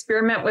should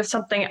experiment with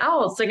something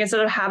else. Like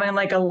instead of having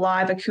like a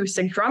live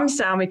acoustic drum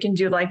sound, we can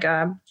do like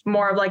a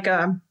more of like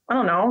a, I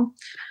don't know,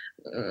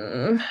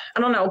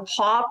 not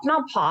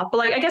pop, but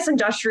like I guess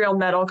industrial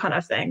metal kind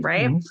of thing,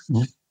 right?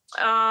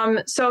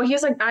 So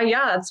he's like,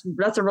 yeah,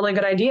 that's a really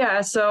good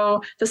idea.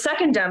 So the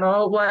second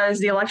demo was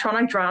the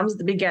electronic drums at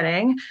the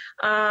beginning,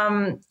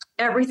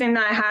 everything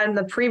that I had in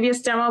the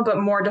previous demo, but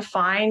more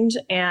defined.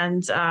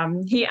 And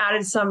he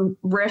added some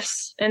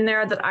riffs in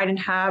there that I didn't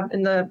have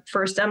in the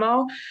first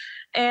demo.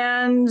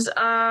 And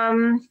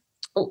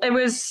it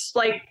was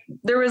like,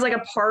 there was like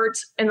a part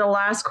in the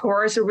last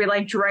chorus where we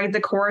like dragged the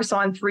chorus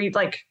on 3,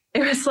 like,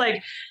 it was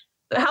like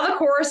how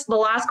the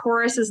last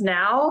chorus is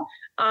now.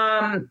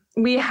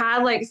 We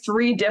had like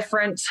 3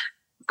 different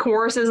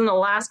choruses in the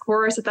last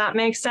chorus, if that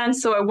makes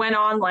sense. So it went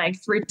on like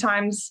 3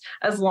 times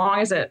as long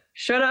as it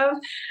should have.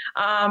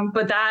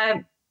 But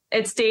that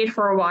it stayed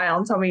for a while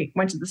until we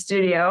went to the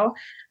studio.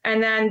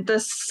 And then the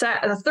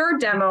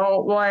third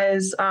demo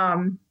was,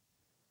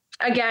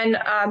 again,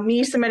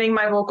 me submitting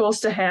my vocals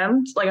to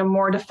him, like a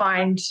more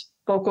defined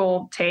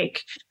vocal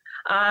take,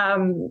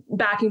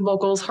 backing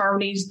vocals,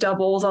 harmonies,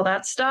 doubles, all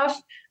that stuff.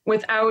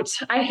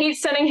 I hate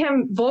sending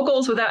him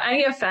vocals without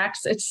any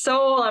effects. It's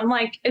so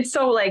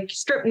like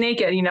stripped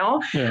naked, you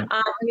know? Yeah.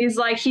 He's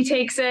like, he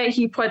takes it,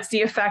 he puts the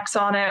effects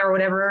on it or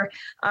whatever,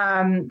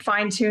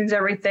 fine tunes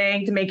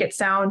everything to make it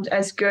sound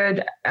as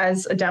good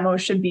as a demo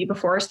should be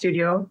before a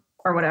studio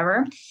or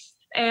whatever.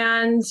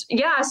 And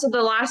yeah, so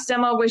the last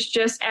demo was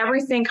just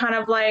everything kind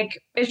of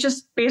like, it's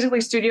just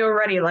basically studio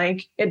ready.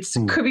 Like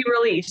could be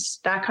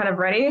released, that kind of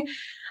ready.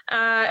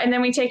 And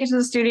then we take it to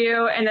the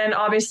studio. And then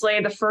obviously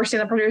the first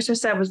thing the producer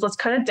said was, let's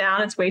cut it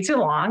down. It's way too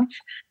long.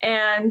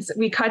 And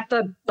we cut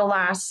the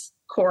last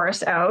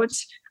chorus out,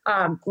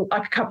 a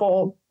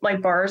couple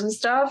like bars and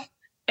stuff.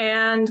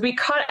 And we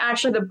cut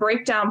actually the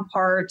breakdown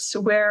parts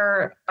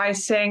where I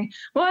sing,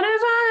 what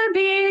if I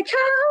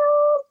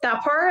become,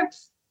 that part.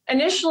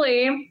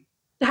 Initially,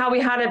 how we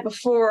had it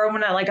before,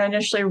 when I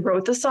initially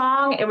wrote the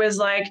song, it was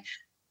like,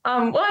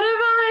 what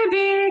if I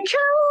become?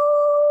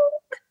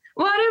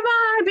 What if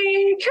I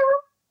become?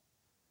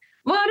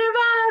 What if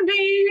I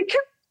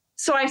become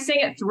So I sing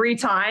it 3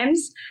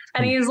 times,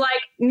 and he's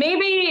like,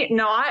 maybe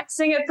not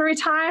sing it 3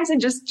 times and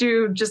just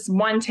do just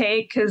 1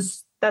 take,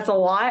 because that's a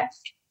lot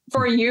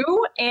for you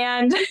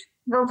and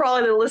for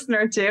probably the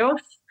listener too.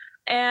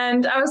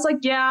 And I was like,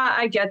 yeah,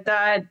 I get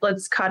that.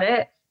 Let's cut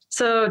it.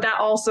 So that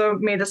also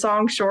made the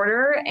song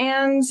shorter.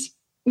 And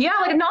yeah,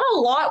 like not a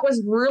lot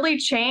was really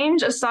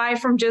changed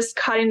aside from just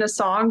cutting the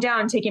song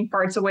down and taking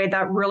parts away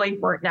that really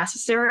weren't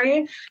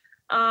necessary.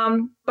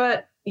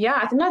 But yeah,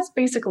 I think that's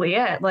basically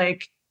it.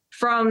 Like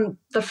from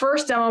the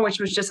first demo, which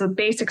was just a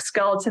basic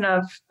skeleton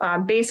of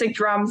basic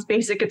drums,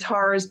 basic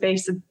guitars,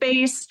 basic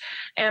bass,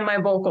 and my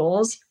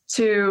vocals,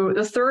 to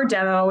the third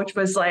demo, which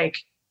was like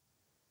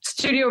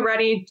studio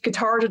ready,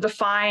 guitars are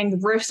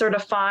defined, riffs are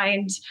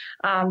defined,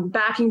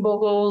 backing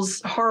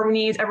vocals,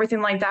 harmonies,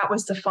 everything like that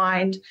was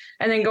defined.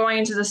 And then going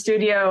into the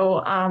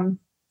studio,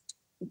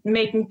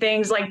 making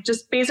things like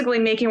just basically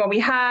making what we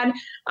had,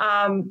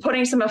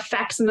 putting some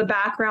effects in the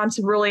background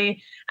to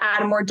really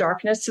add more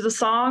darkness to the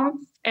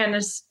song, and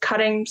just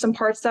cutting some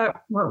parts that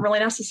weren't really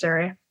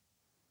necessary.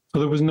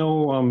 So there was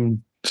no,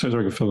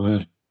 sorry, Phil, go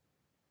ahead.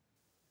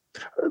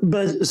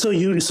 But so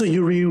you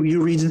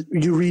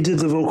redid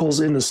the vocals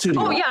in the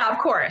studio? Oh yeah, of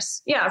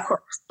course. Yeah, of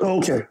course.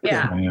 Okay.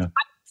 Yeah.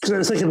 Because I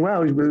was thinking,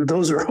 wow,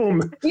 those are home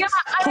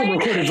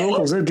recorded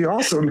vocals. That'd be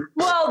awesome.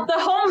 Well, the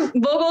home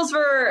vocals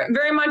were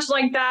very much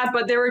like that,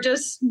 but they were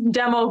just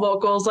demo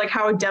vocals, like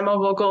how a demo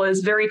vocal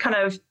is, very kind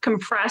of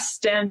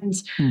compressed and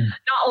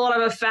not a lot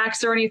of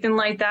effects or anything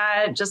like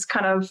that, just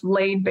kind of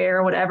laid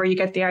bare, whatever, you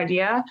get the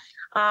idea.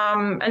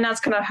 And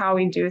that's kind of how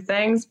we do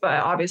things, but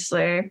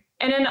obviously,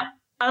 and then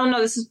I don't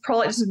know, this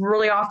is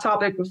really off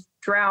topic with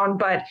Drown,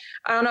 but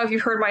I don't know if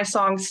you've heard my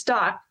song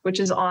Stuck, which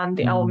is on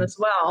the album as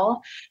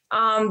well.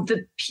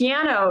 The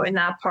piano in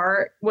that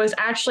part was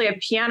actually a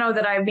piano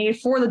that I made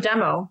for the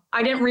demo.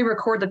 I didn't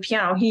re-record the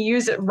piano. He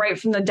used it right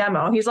from the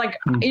demo. He's like,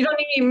 you don't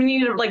even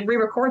need to like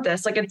re-record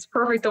this. Like, it's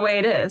perfect the way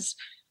it is.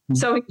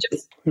 So he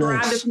just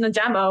grabbed it from the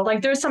demo.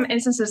 Like, there's some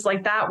instances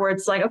like that where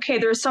it's like, okay,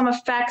 there's some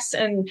effects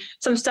and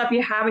some stuff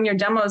you have in your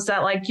demos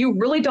that like you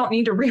really don't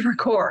need to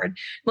re-record.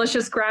 Let's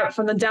just grab it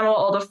from the demo,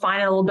 I'll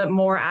define it a little bit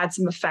more, add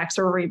some effects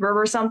or reverb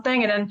or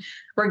something, and then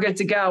we're good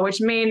to go,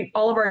 which made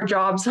all of our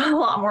jobs a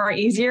lot more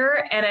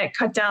easier, and it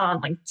cut down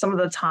on like some of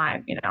the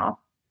time, you know.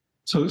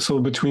 So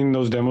between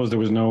those demos, there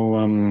was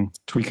no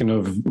tweaking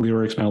of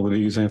lyrics,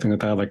 melodies, anything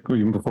like that? Like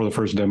even before the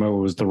first demo,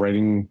 was the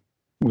writing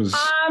was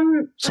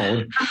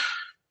solid?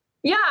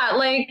 Yeah,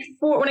 like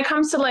when it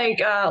comes to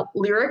like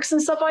lyrics and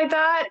stuff like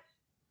that,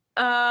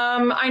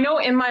 I know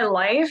in my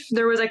life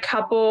there was a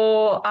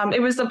couple,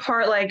 it was the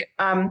part like,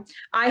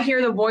 I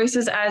hear the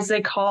voices as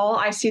they call,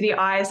 I see the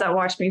eyes that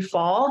watch me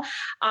fall.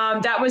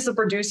 That was the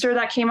producer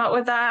that came up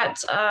with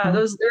that,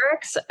 those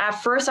lyrics.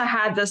 At first I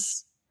had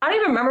this, I don't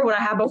even remember what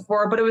I had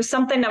before, but it was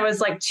something that was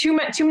like too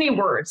many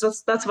words.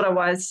 That's what it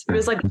was. It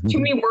was like too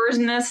many words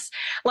in this.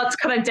 Let's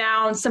cut it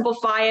down,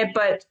 simplify it,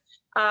 but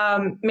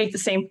make the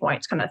same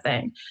points, kind of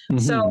thing.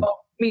 So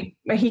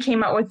he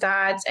came out with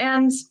that,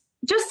 and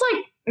just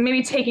like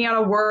maybe taking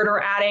out a word or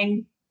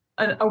adding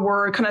a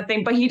word, kind of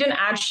thing. But he didn't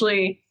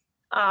actually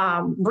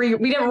we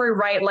didn't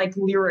rewrite like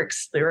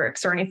lyrics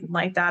or anything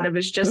like that. It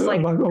was just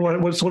like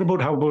what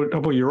about how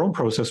about your own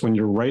process when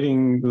you're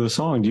writing the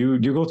song? Do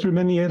you go through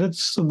many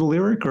edits of the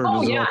lyric, or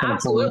does it all kind of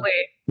absolutely.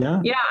 Yeah,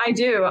 I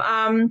do.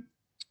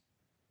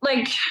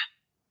 Like,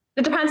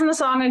 it depends on the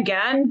song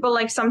again, but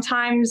like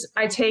sometimes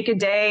I take a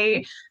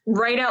day,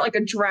 write out like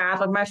a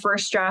draft, like my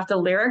first draft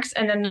of lyrics,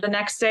 and then the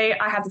next day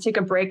I have to take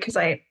a break because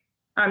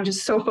I'm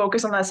just so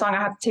focused on that song. I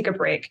have to take a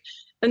break.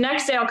 The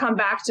next day I'll come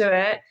back to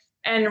it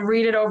and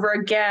read it over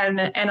again,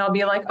 and I'll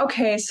be like,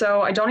 okay,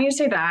 so I don't need to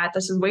say that.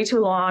 This is way too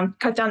long.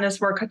 Cut down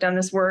this word,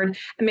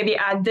 and maybe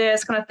add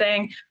this kind of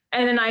thing.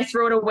 And then I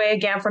throw it away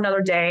again for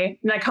another day,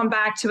 and I come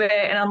back to it,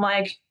 and I'm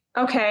like,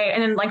 okay,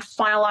 and then like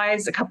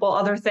finalize a couple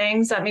other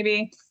things that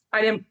maybe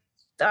I didn't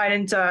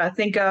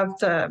think of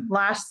the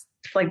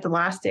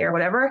last day or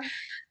whatever.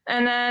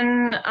 And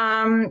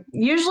then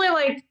usually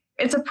like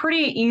it's a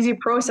pretty easy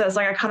process.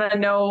 Like I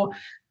know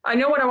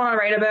what I want to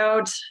write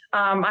about.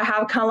 I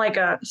have kind of like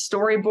a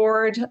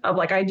storyboard of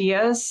like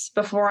ideas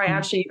before I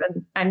actually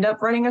even end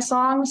up writing a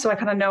song. So I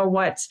kind of know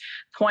what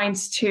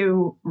points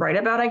to write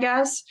about, I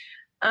guess.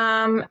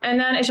 And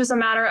then it's just a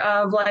matter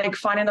of like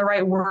finding the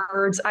right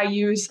words. I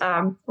use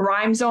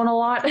Rhyme Zone a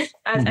lot,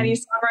 as any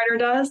songwriter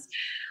does.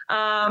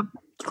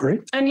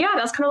 Great. And yeah,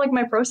 that's kind of like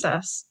my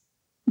process.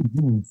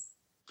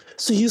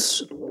 So you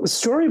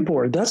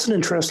storyboard, that's an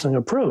interesting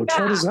approach. Yeah.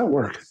 How does that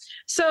work?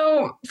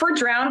 So for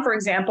Drown, for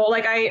example,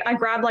 like I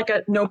grabbed like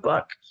a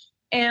notebook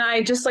and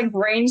I just like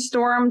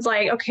brainstormed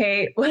like,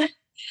 okay,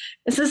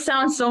 this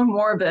sounds so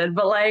morbid,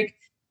 but like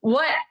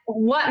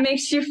what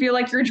makes you feel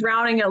like you're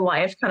drowning in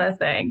life, kind of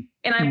thing.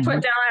 And I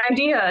put down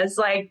ideas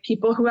like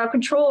people who have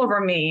control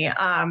over me,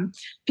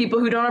 people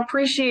who don't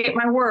appreciate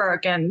my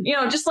work, and, you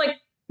know, just like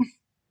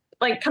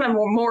like kind of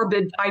more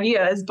morbid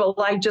ideas, but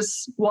like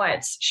just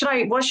what should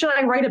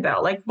I write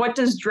about? Like, what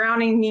does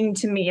drowning mean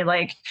to me?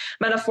 Like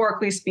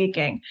metaphorically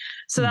speaking.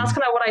 So that's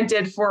kind of what I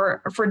did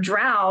for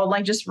Drown,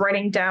 like just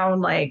writing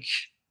down like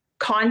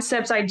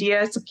concepts,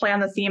 ideas to play on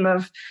the theme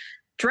of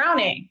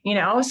drowning, you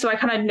know? So I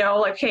kind of know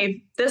like,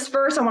 hey, this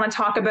verse I want to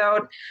talk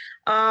about,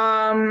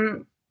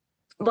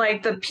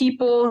 like the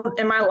people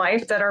in my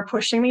life that are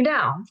pushing me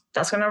down.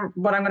 That's what I'm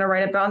gonna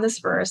write about in this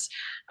verse.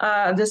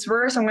 This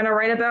verse I'm gonna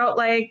write about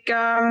like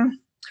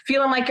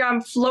feeling like I'm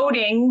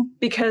floating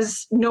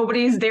because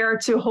nobody's there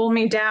to hold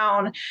me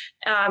down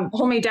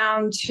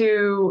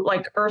to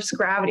like Earth's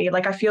gravity.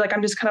 Like I feel like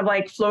I'm just kind of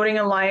like floating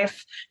in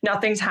life.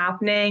 Nothing's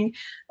happening.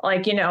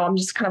 Like, you know, I'm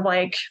just kind of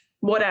like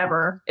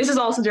whatever. This is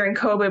also during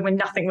COVID when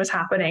nothing was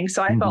happening.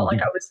 So I felt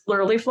like I was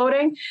literally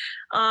floating.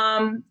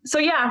 So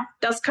yeah,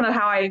 that's kind of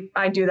how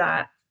I do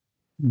that.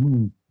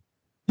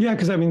 Yeah,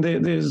 because I mean,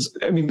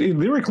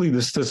 lyrically,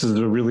 this is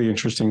a really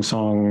interesting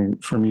song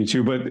for me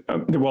too. But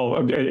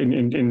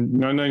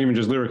not even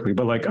just lyrically,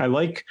 but like I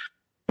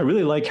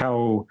really like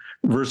how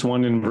verse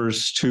 1 and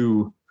verse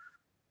 2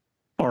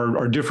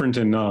 are different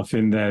enough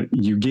in that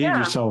you gave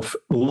yourself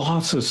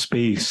lots of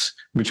space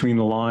between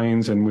the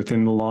lines and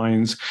within the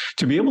lines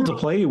to be able to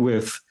play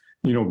with,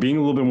 you know, being a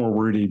little bit more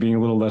wordy, being a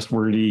little less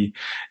wordy,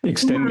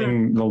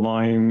 extending the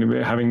line,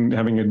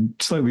 having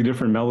a slightly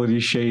different melody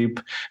shape,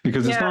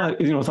 because it's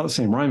not, you know, it's not the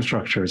same rhyme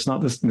structure. It's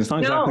not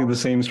exactly the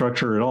same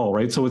structure at all,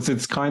 right? So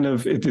it's kind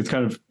of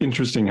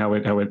interesting how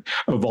it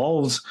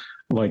evolves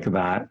like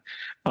that.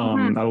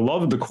 I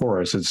love the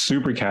chorus. It's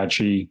super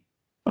catchy.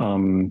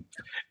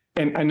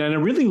 And I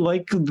really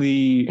like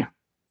the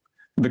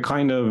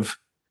kind of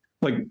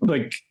like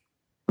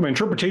my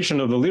interpretation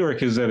of the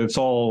lyric is that it's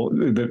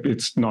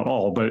not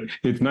all, but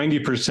it's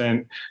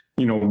 90%,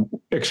 you know,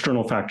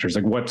 external factors,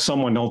 like what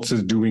someone else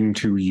is doing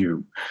to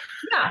you,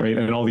 right?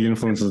 And all the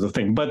influences of the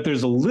thing. But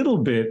there's a little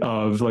bit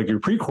of like your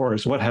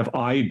pre-chorus, what have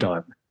I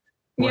done?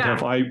 What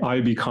have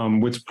I become?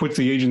 Which puts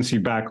the agency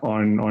back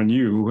on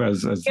you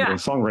as the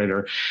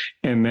songwriter,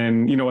 and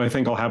then, you know, I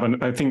think I'll have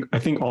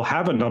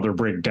another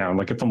breakdown.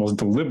 Like it's almost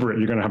deliberate.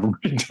 You're going to have a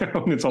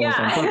breakdown. It's almost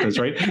on purpose,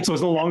 right? So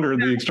it's no longer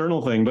the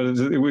external thing, but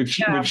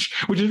which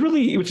is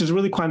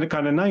really kind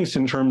of nice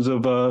in terms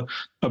of a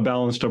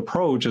balanced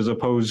approach, as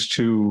opposed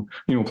to,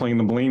 you know, playing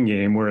the blame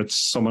game where it's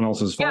someone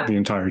else's fault the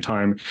entire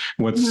time.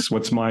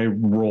 What's my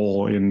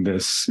role in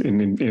this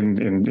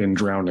in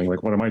drowning?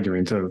 Like, what am I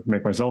doing to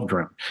make myself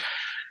drown?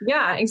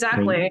 Yeah,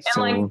 exactly. Right?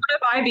 And like, what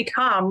have I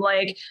become?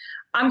 Like,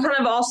 I'm kind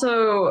of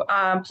also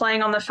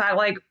playing on the fact,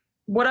 like,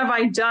 what have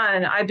I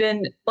done? I've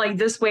been like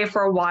this way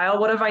for a while.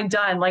 What have I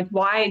done? Like,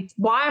 why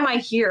am I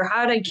here?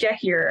 How did I get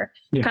here?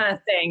 Kind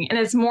of thing. And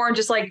it's more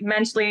just like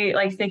mentally,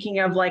 like thinking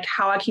of like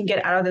how I can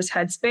get out of this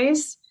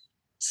headspace.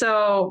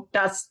 So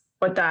that's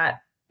what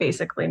that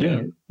basically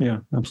means. Yeah,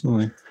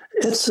 absolutely.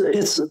 It's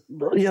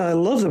I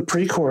love the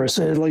pre-chorus,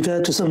 and like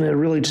that just something that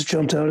really just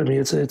jumped out at me.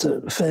 It's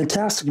a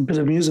fantastic bit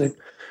of music.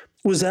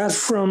 Was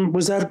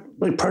that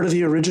like part of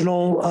the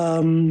original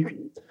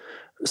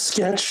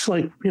sketch,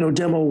 like, you know,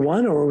 demo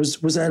 1, or was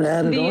that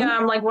added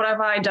on? Like, what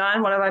have I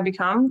done? What have I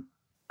become?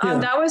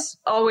 That was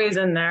always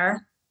in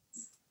there.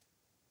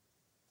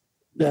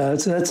 Yeah,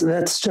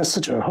 that's just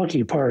such a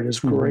hooky part. It's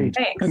great.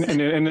 Thanks.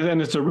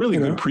 And it's a really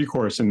good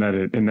pre-chorus in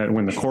that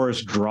when the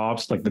chorus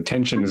drops, like the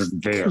tension is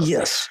there.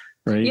 Yes.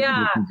 Right.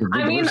 Yeah.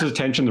 The versus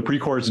tension, the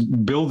pre-chorus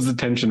builds the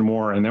tension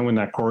more, and then when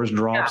that chorus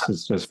drops,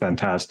 it's just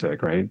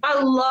fantastic, right?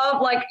 I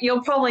love, like,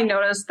 you'll probably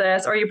notice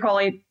this, or you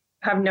probably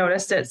have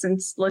noticed it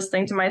since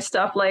listening to my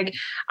stuff. Like,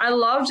 I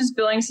love just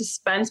building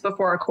suspense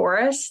before a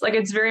chorus. Like,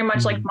 it's very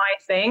much like my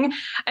thing.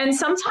 And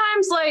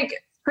sometimes like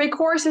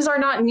pre-choruses are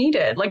not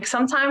needed. Like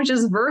sometimes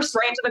just verse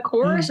right into the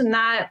chorus and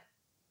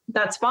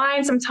that's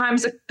fine.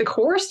 Sometimes the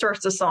chorus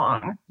starts the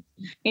song,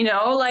 you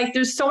know, like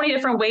there's so many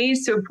different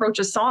ways to approach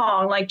a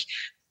song. Like,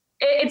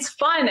 it's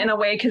fun in a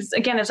way, because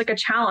again, it's like a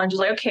challenge. It's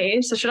like,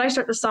 okay, so should I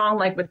start the song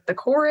like with the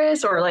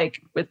chorus, or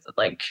like with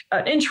like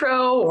an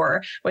intro,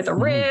 or with a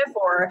riff,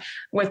 or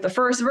with the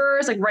first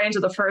verse, like right into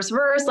the first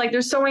verse? Like,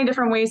 there's so many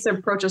different ways to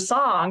approach a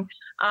song.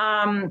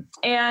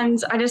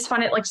 And I just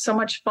find it like so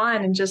much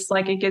fun, and just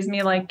like it gives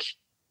me like,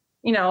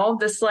 you know,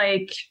 this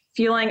like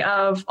feeling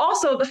of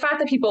also the fact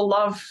that people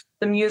love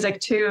the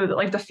music too.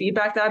 Like the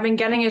feedback that I've been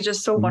getting is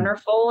just so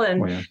wonderful,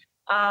 and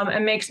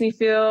it makes me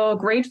feel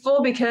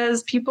grateful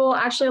because people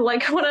actually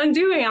like what I'm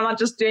doing. I'm not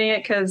just doing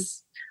it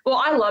because,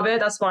 well, I love it.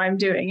 That's why I'm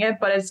doing it.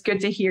 But it's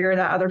good to hear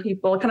that other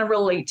people kind of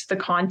relate to the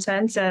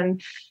content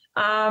and,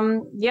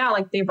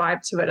 like they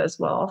vibe to it as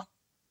well.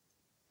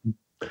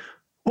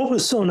 What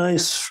was so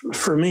nice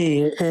for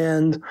me,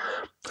 and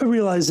I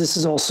realize this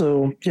is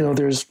also, you know,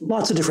 there's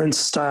lots of different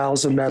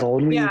styles of metal,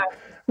 and we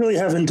really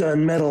haven't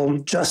done metal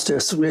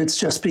justice. It's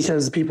just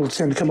because the people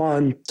tend to come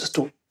on just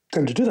don't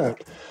tend to do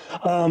that.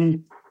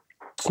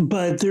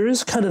 But there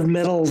is kind of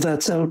metal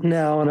that's out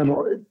now, and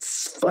I'm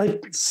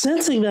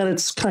sensing that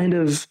it's kind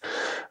of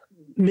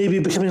maybe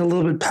becoming a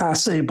little bit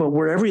passe, but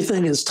where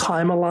everything is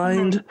time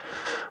aligned.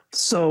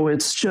 So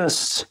it's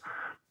just,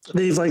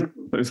 they've like...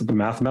 Is it the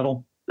math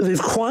metal? they've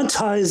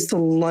quantized the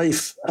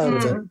life out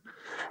of it.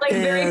 Like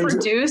very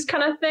produced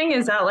kind of thing.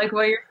 Is that like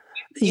what you're?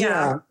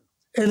 Yeah.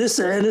 And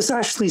this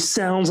actually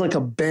sounds like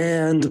a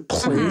band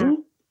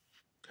playing,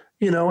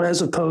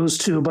 as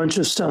opposed to a bunch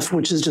of stuff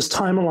which is just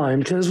time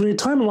aligned. Because when you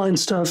time align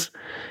stuff,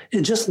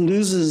 it just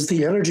loses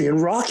the energy.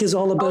 And rock is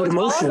all about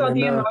emotion. All about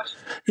the emotion.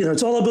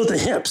 It's all about the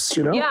hips.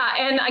 Yeah,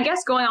 and I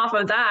guess going off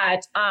of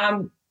that,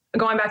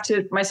 going back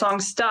to my song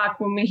 "Stuck,"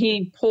 when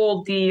he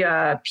pulled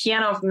the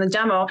piano from the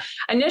demo,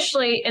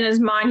 initially in his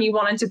mind he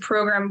wanted to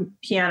program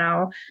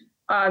piano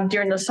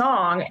during the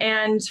song.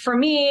 And for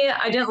me,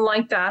 I didn't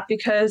like that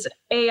because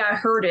I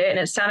heard it and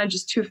it sounded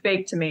just too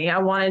fake to me. I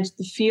wanted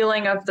the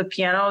feeling of the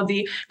piano,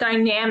 the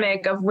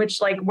dynamic of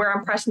which, like where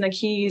I'm pressing the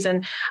keys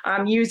and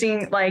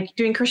using, like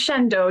doing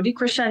crescendo,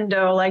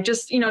 decrescendo, like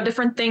just,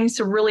 different things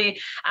to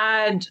really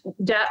add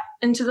depth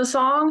into the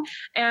song.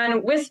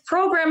 And with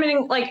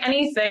programming, like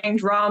anything,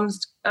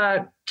 drums,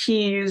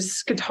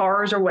 keys,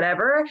 guitars, or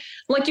whatever,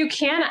 like you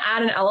can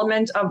add an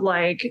element of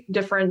like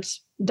different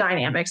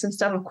dynamics and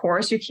stuff. Of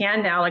course you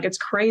can now, like it's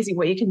crazy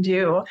what you can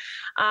do,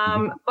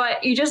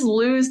 but you just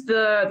lose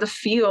the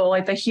feel,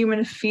 like the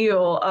human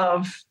feel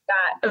of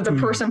the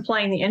person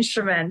playing the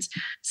instrument.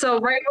 So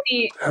right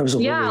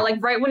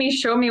when he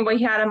showed me what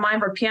he had in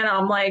mind for piano,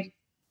 I'm like,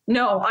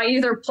 no, I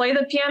either play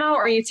the piano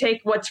or you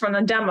take what's from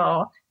the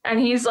demo. And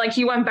he's like,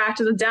 he went back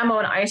to the demo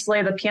and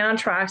isolated the piano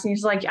tracks, and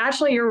he's like,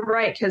 actually you're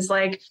right, because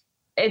like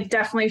it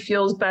definitely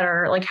feels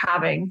better like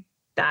having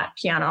that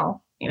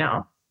piano.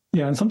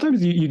 Yeah, and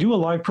sometimes you do a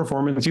live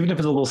performance, even if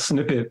it's a little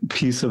snippet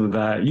piece of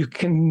that, you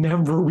can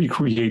never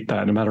recreate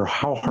that, no matter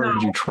how hard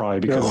you try,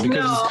 because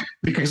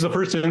the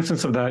first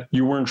instance of that,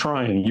 you weren't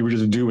trying, you were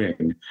just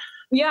doing.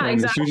 Yeah, and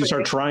exactly. As soon as you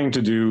start trying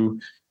to do,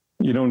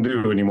 you don't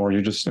do anymore.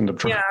 You just end up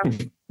trying.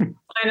 Yeah,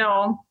 I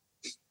know.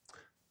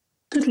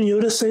 Didn't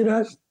Yoda say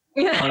that?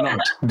 Yeah.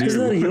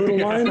 Isn't that a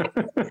Yoda line?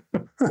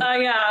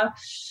 Yeah,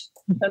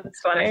 that's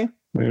funny.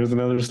 There's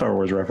another Star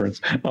Wars reference.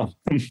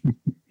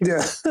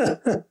 Yeah.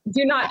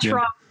 Do not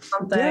try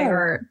something,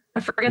 or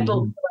I forget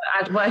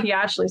what he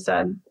actually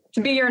said.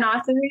 To be or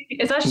not to be.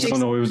 Is that?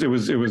 No, it was. Luke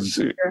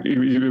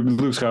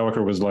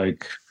Skywalker was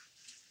like,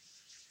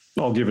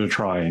 "I'll give it a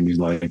try," and he's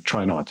like,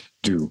 "Try not,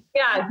 do."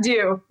 Yeah,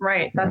 do.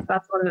 Right.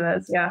 That's what it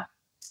is. Yeah.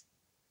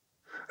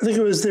 I think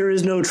it was, there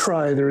is no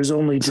try, there is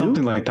only do.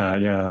 Something like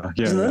that. Yeah.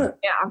 Isn't that it?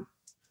 Yeah.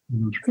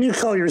 And you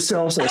call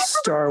yourselves a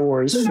Star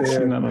Wars fan. I've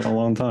seen that in a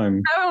long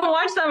time. I haven't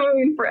watched that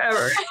movie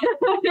forever.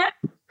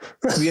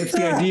 It's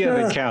the idea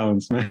that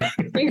counts, man.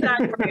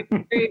 Exactly.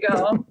 There you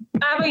go.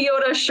 I have a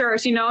Yoda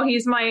shirt.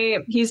 He's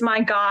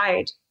my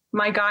guide.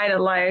 My guide in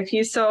life.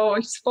 He's full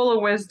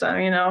of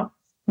wisdom.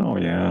 Oh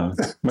yeah.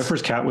 My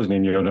first cat was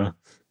named Yoda.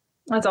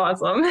 That's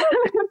awesome.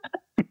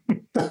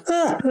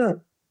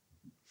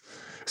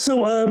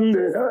 So,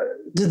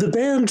 did the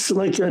band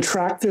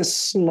track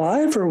this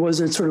live, or was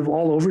it sort of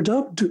all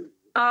overdubbed?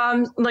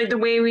 Like the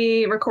way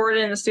we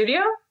recorded in the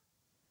studio?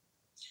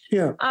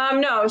 Yeah.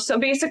 No. So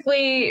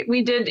basically,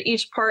 we did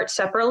each part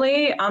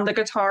separately. On the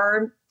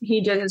guitar,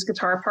 he did his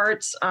guitar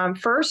parts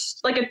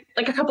first, like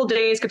a couple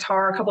days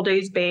guitar, a couple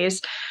days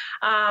bass.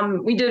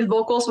 We did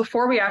vocals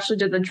before we actually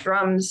did the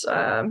drums.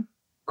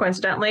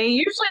 Coincidentally,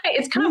 usually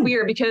it's kind of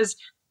weird because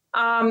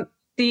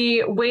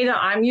the way that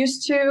I'm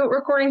used to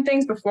recording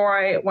things before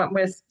I went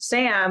with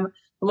Sam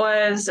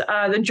was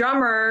the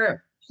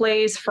drummer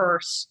plays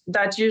first.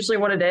 That's usually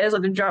what it is.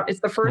 Like it's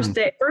the first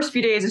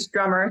few days is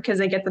drummer because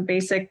they get the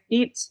basic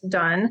beats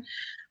done.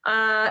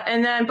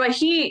 And then, but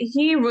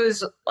he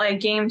was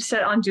like game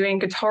set on doing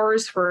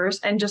guitars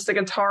first, and just the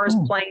guitars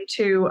playing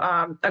to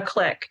a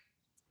click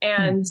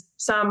and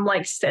some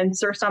like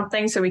synths or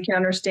something, so we can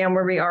understand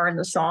where we are in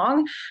the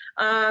song.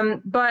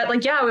 But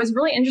like, yeah, it was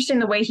really interesting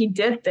the way he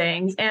did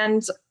things.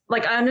 And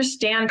like, I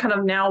understand kind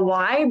of now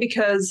why,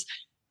 because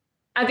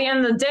at the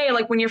end of the day,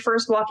 like when you're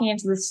first walking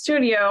into the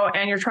studio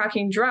and you're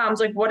tracking drums,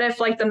 like what if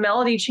like the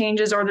melody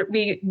changes or that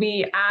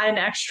we add an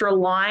extra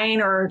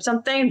line or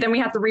something, then we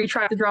have to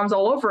retrack the drums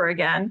all over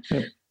again.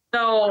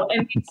 So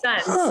it makes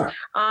sense.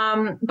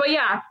 But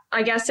yeah,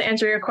 I guess to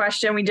answer your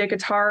question, we did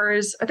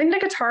guitars. I think the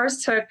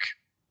guitars took,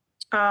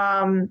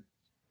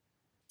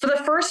 for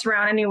the first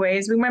round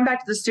anyways, we went back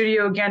to the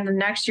studio again the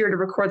next year to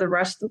record the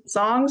rest of the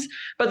songs.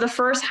 But the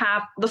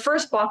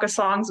first block of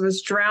songs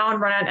was Drown,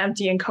 Run Out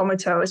Empty, and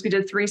Comatose. We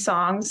did 3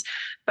 songs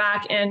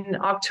back in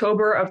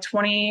October of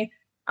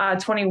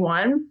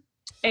 2021.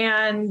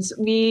 And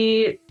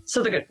the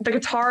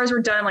guitars were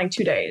done in like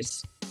 2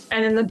 days.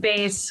 And then the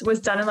bass was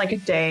done in like a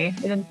day.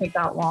 It didn't take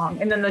that long.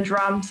 And then the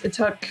drums, it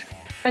took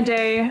a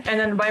day. And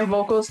then my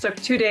vocals took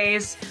 2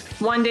 days,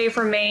 1 day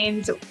for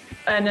mains,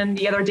 and then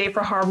the other day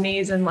for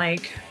harmonies and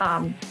like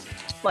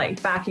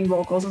backing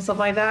vocals and stuff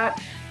like that.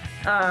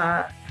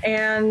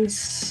 And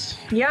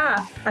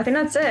yeah, I think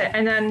that's it.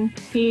 And then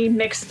he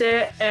mixed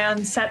it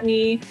and sent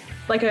me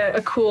like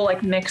a cool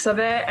like mix of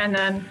it. And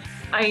then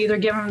I either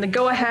give him the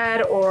go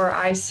ahead or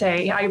I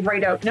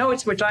write out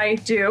notes, which I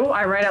do.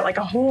 I write out like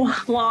a whole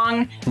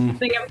long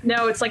thing of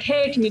notes like,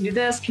 hey, can you do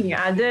this? Can you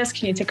add this?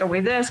 Can you take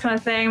away this kind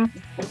of thing?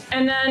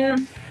 And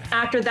then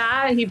after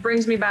that, he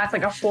brings me back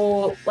like a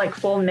full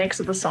mix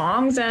of the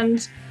songs,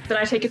 and then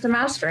I take it to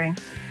mastering.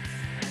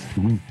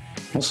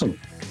 Awesome.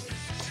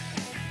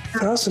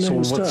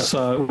 Fascinating stuff.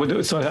 So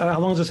how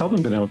long has this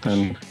album been out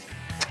then?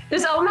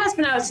 This album has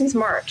been out since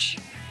March.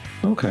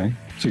 Okay.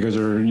 So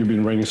you've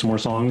been writing some more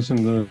songs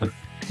in the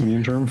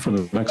interim for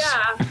the next.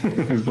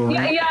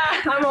 Yeah,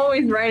 I'm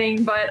always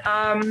writing, but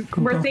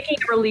we're thinking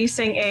of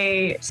releasing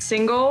a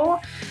single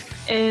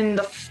in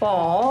the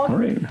fall. All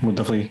right, we'll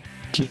definitely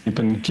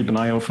keep an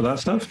eye out for that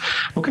stuff.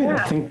 Okay,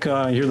 I think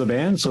you're the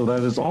band, so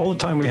that is all the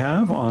time we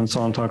have on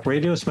Song Talk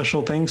Radio.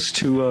 Special thanks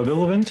to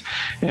VILIVANT.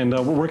 And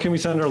where can we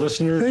send our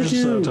listeners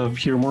to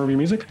hear more of your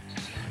music?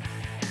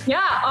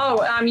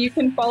 Yeah. You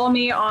can follow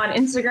me on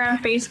Instagram,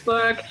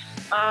 Facebook.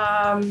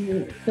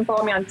 You can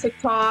follow me on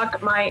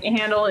TikTok. My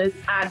handle is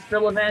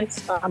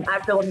 @VILIVANT,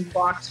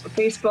 @VILIVANTBox for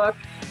Facebook.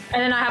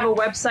 And then I have a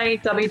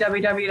website,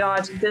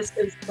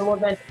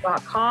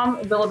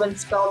 www.thisisvilivant.com. VILIVANT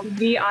spelled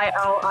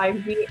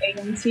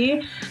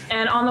VILIVANT.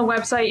 And on the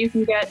website, you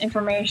can get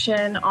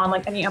information on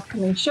like any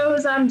upcoming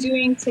shows I'm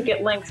doing,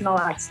 ticket links, and all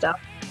that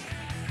stuff.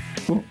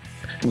 Cool.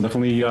 We'll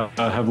definitely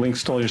have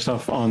links to all your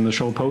stuff on the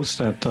show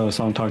post at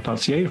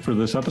songtalk.ca for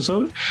this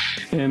episode.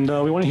 And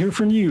we want to hear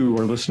from you,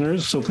 our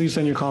listeners. So please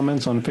send your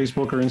comments on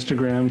Facebook or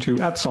Instagram to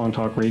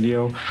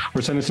 @SongTalkRadio,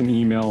 or send us an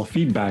email,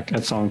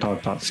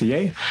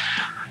 feedback@songtalk.ca.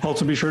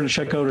 Also, be sure to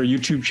check out our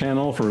YouTube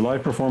channel for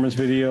live performance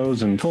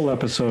videos and full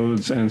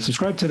episodes, and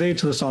subscribe today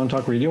to the Song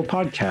Talk Radio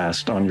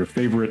podcast on your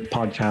favorite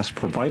podcast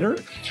provider.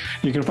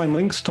 You can find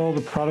links to all the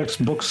products,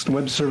 books,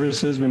 web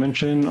services we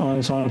mentioned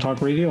on Song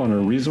Talk Radio on our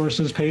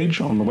resources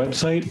page on the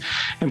website.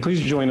 And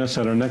please join us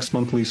at our next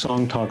monthly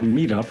Song Talk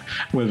meetup,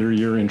 whether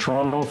you're in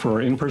Toronto for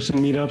our in-person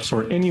meetups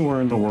or anywhere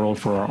in the world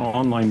for our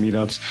online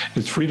meetups.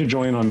 It's free to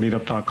join on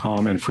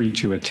meetup.com and free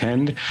to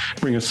attend.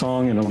 Bring a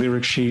song and a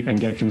lyric sheet and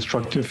get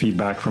constructive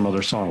feedback from other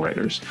songwriters.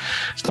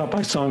 Stop by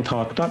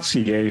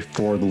songtalk.ca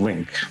for the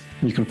link.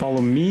 You can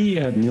follow me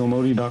at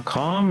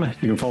neilmodi.com.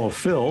 You can follow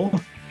Phil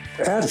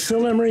at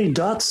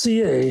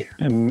philemery.ca.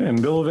 And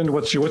VILIVANT,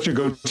 what's your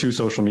go-to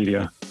social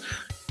media?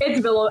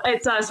 It's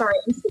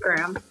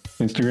Instagram.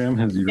 Instagram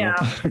has zero. Yeah.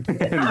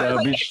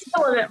 It's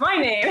VILIVANT, my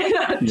name.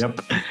 Yep.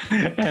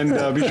 And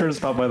be sure to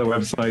stop by the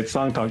website,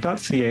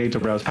 songtalk.ca, to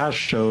browse past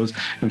shows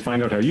and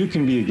find out how you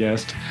can be a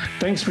guest.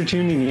 Thanks for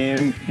tuning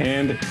in,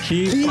 and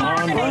keep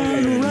on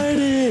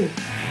writing.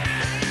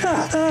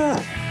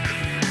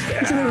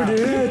 You can never do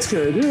that. It's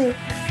good. Yeah.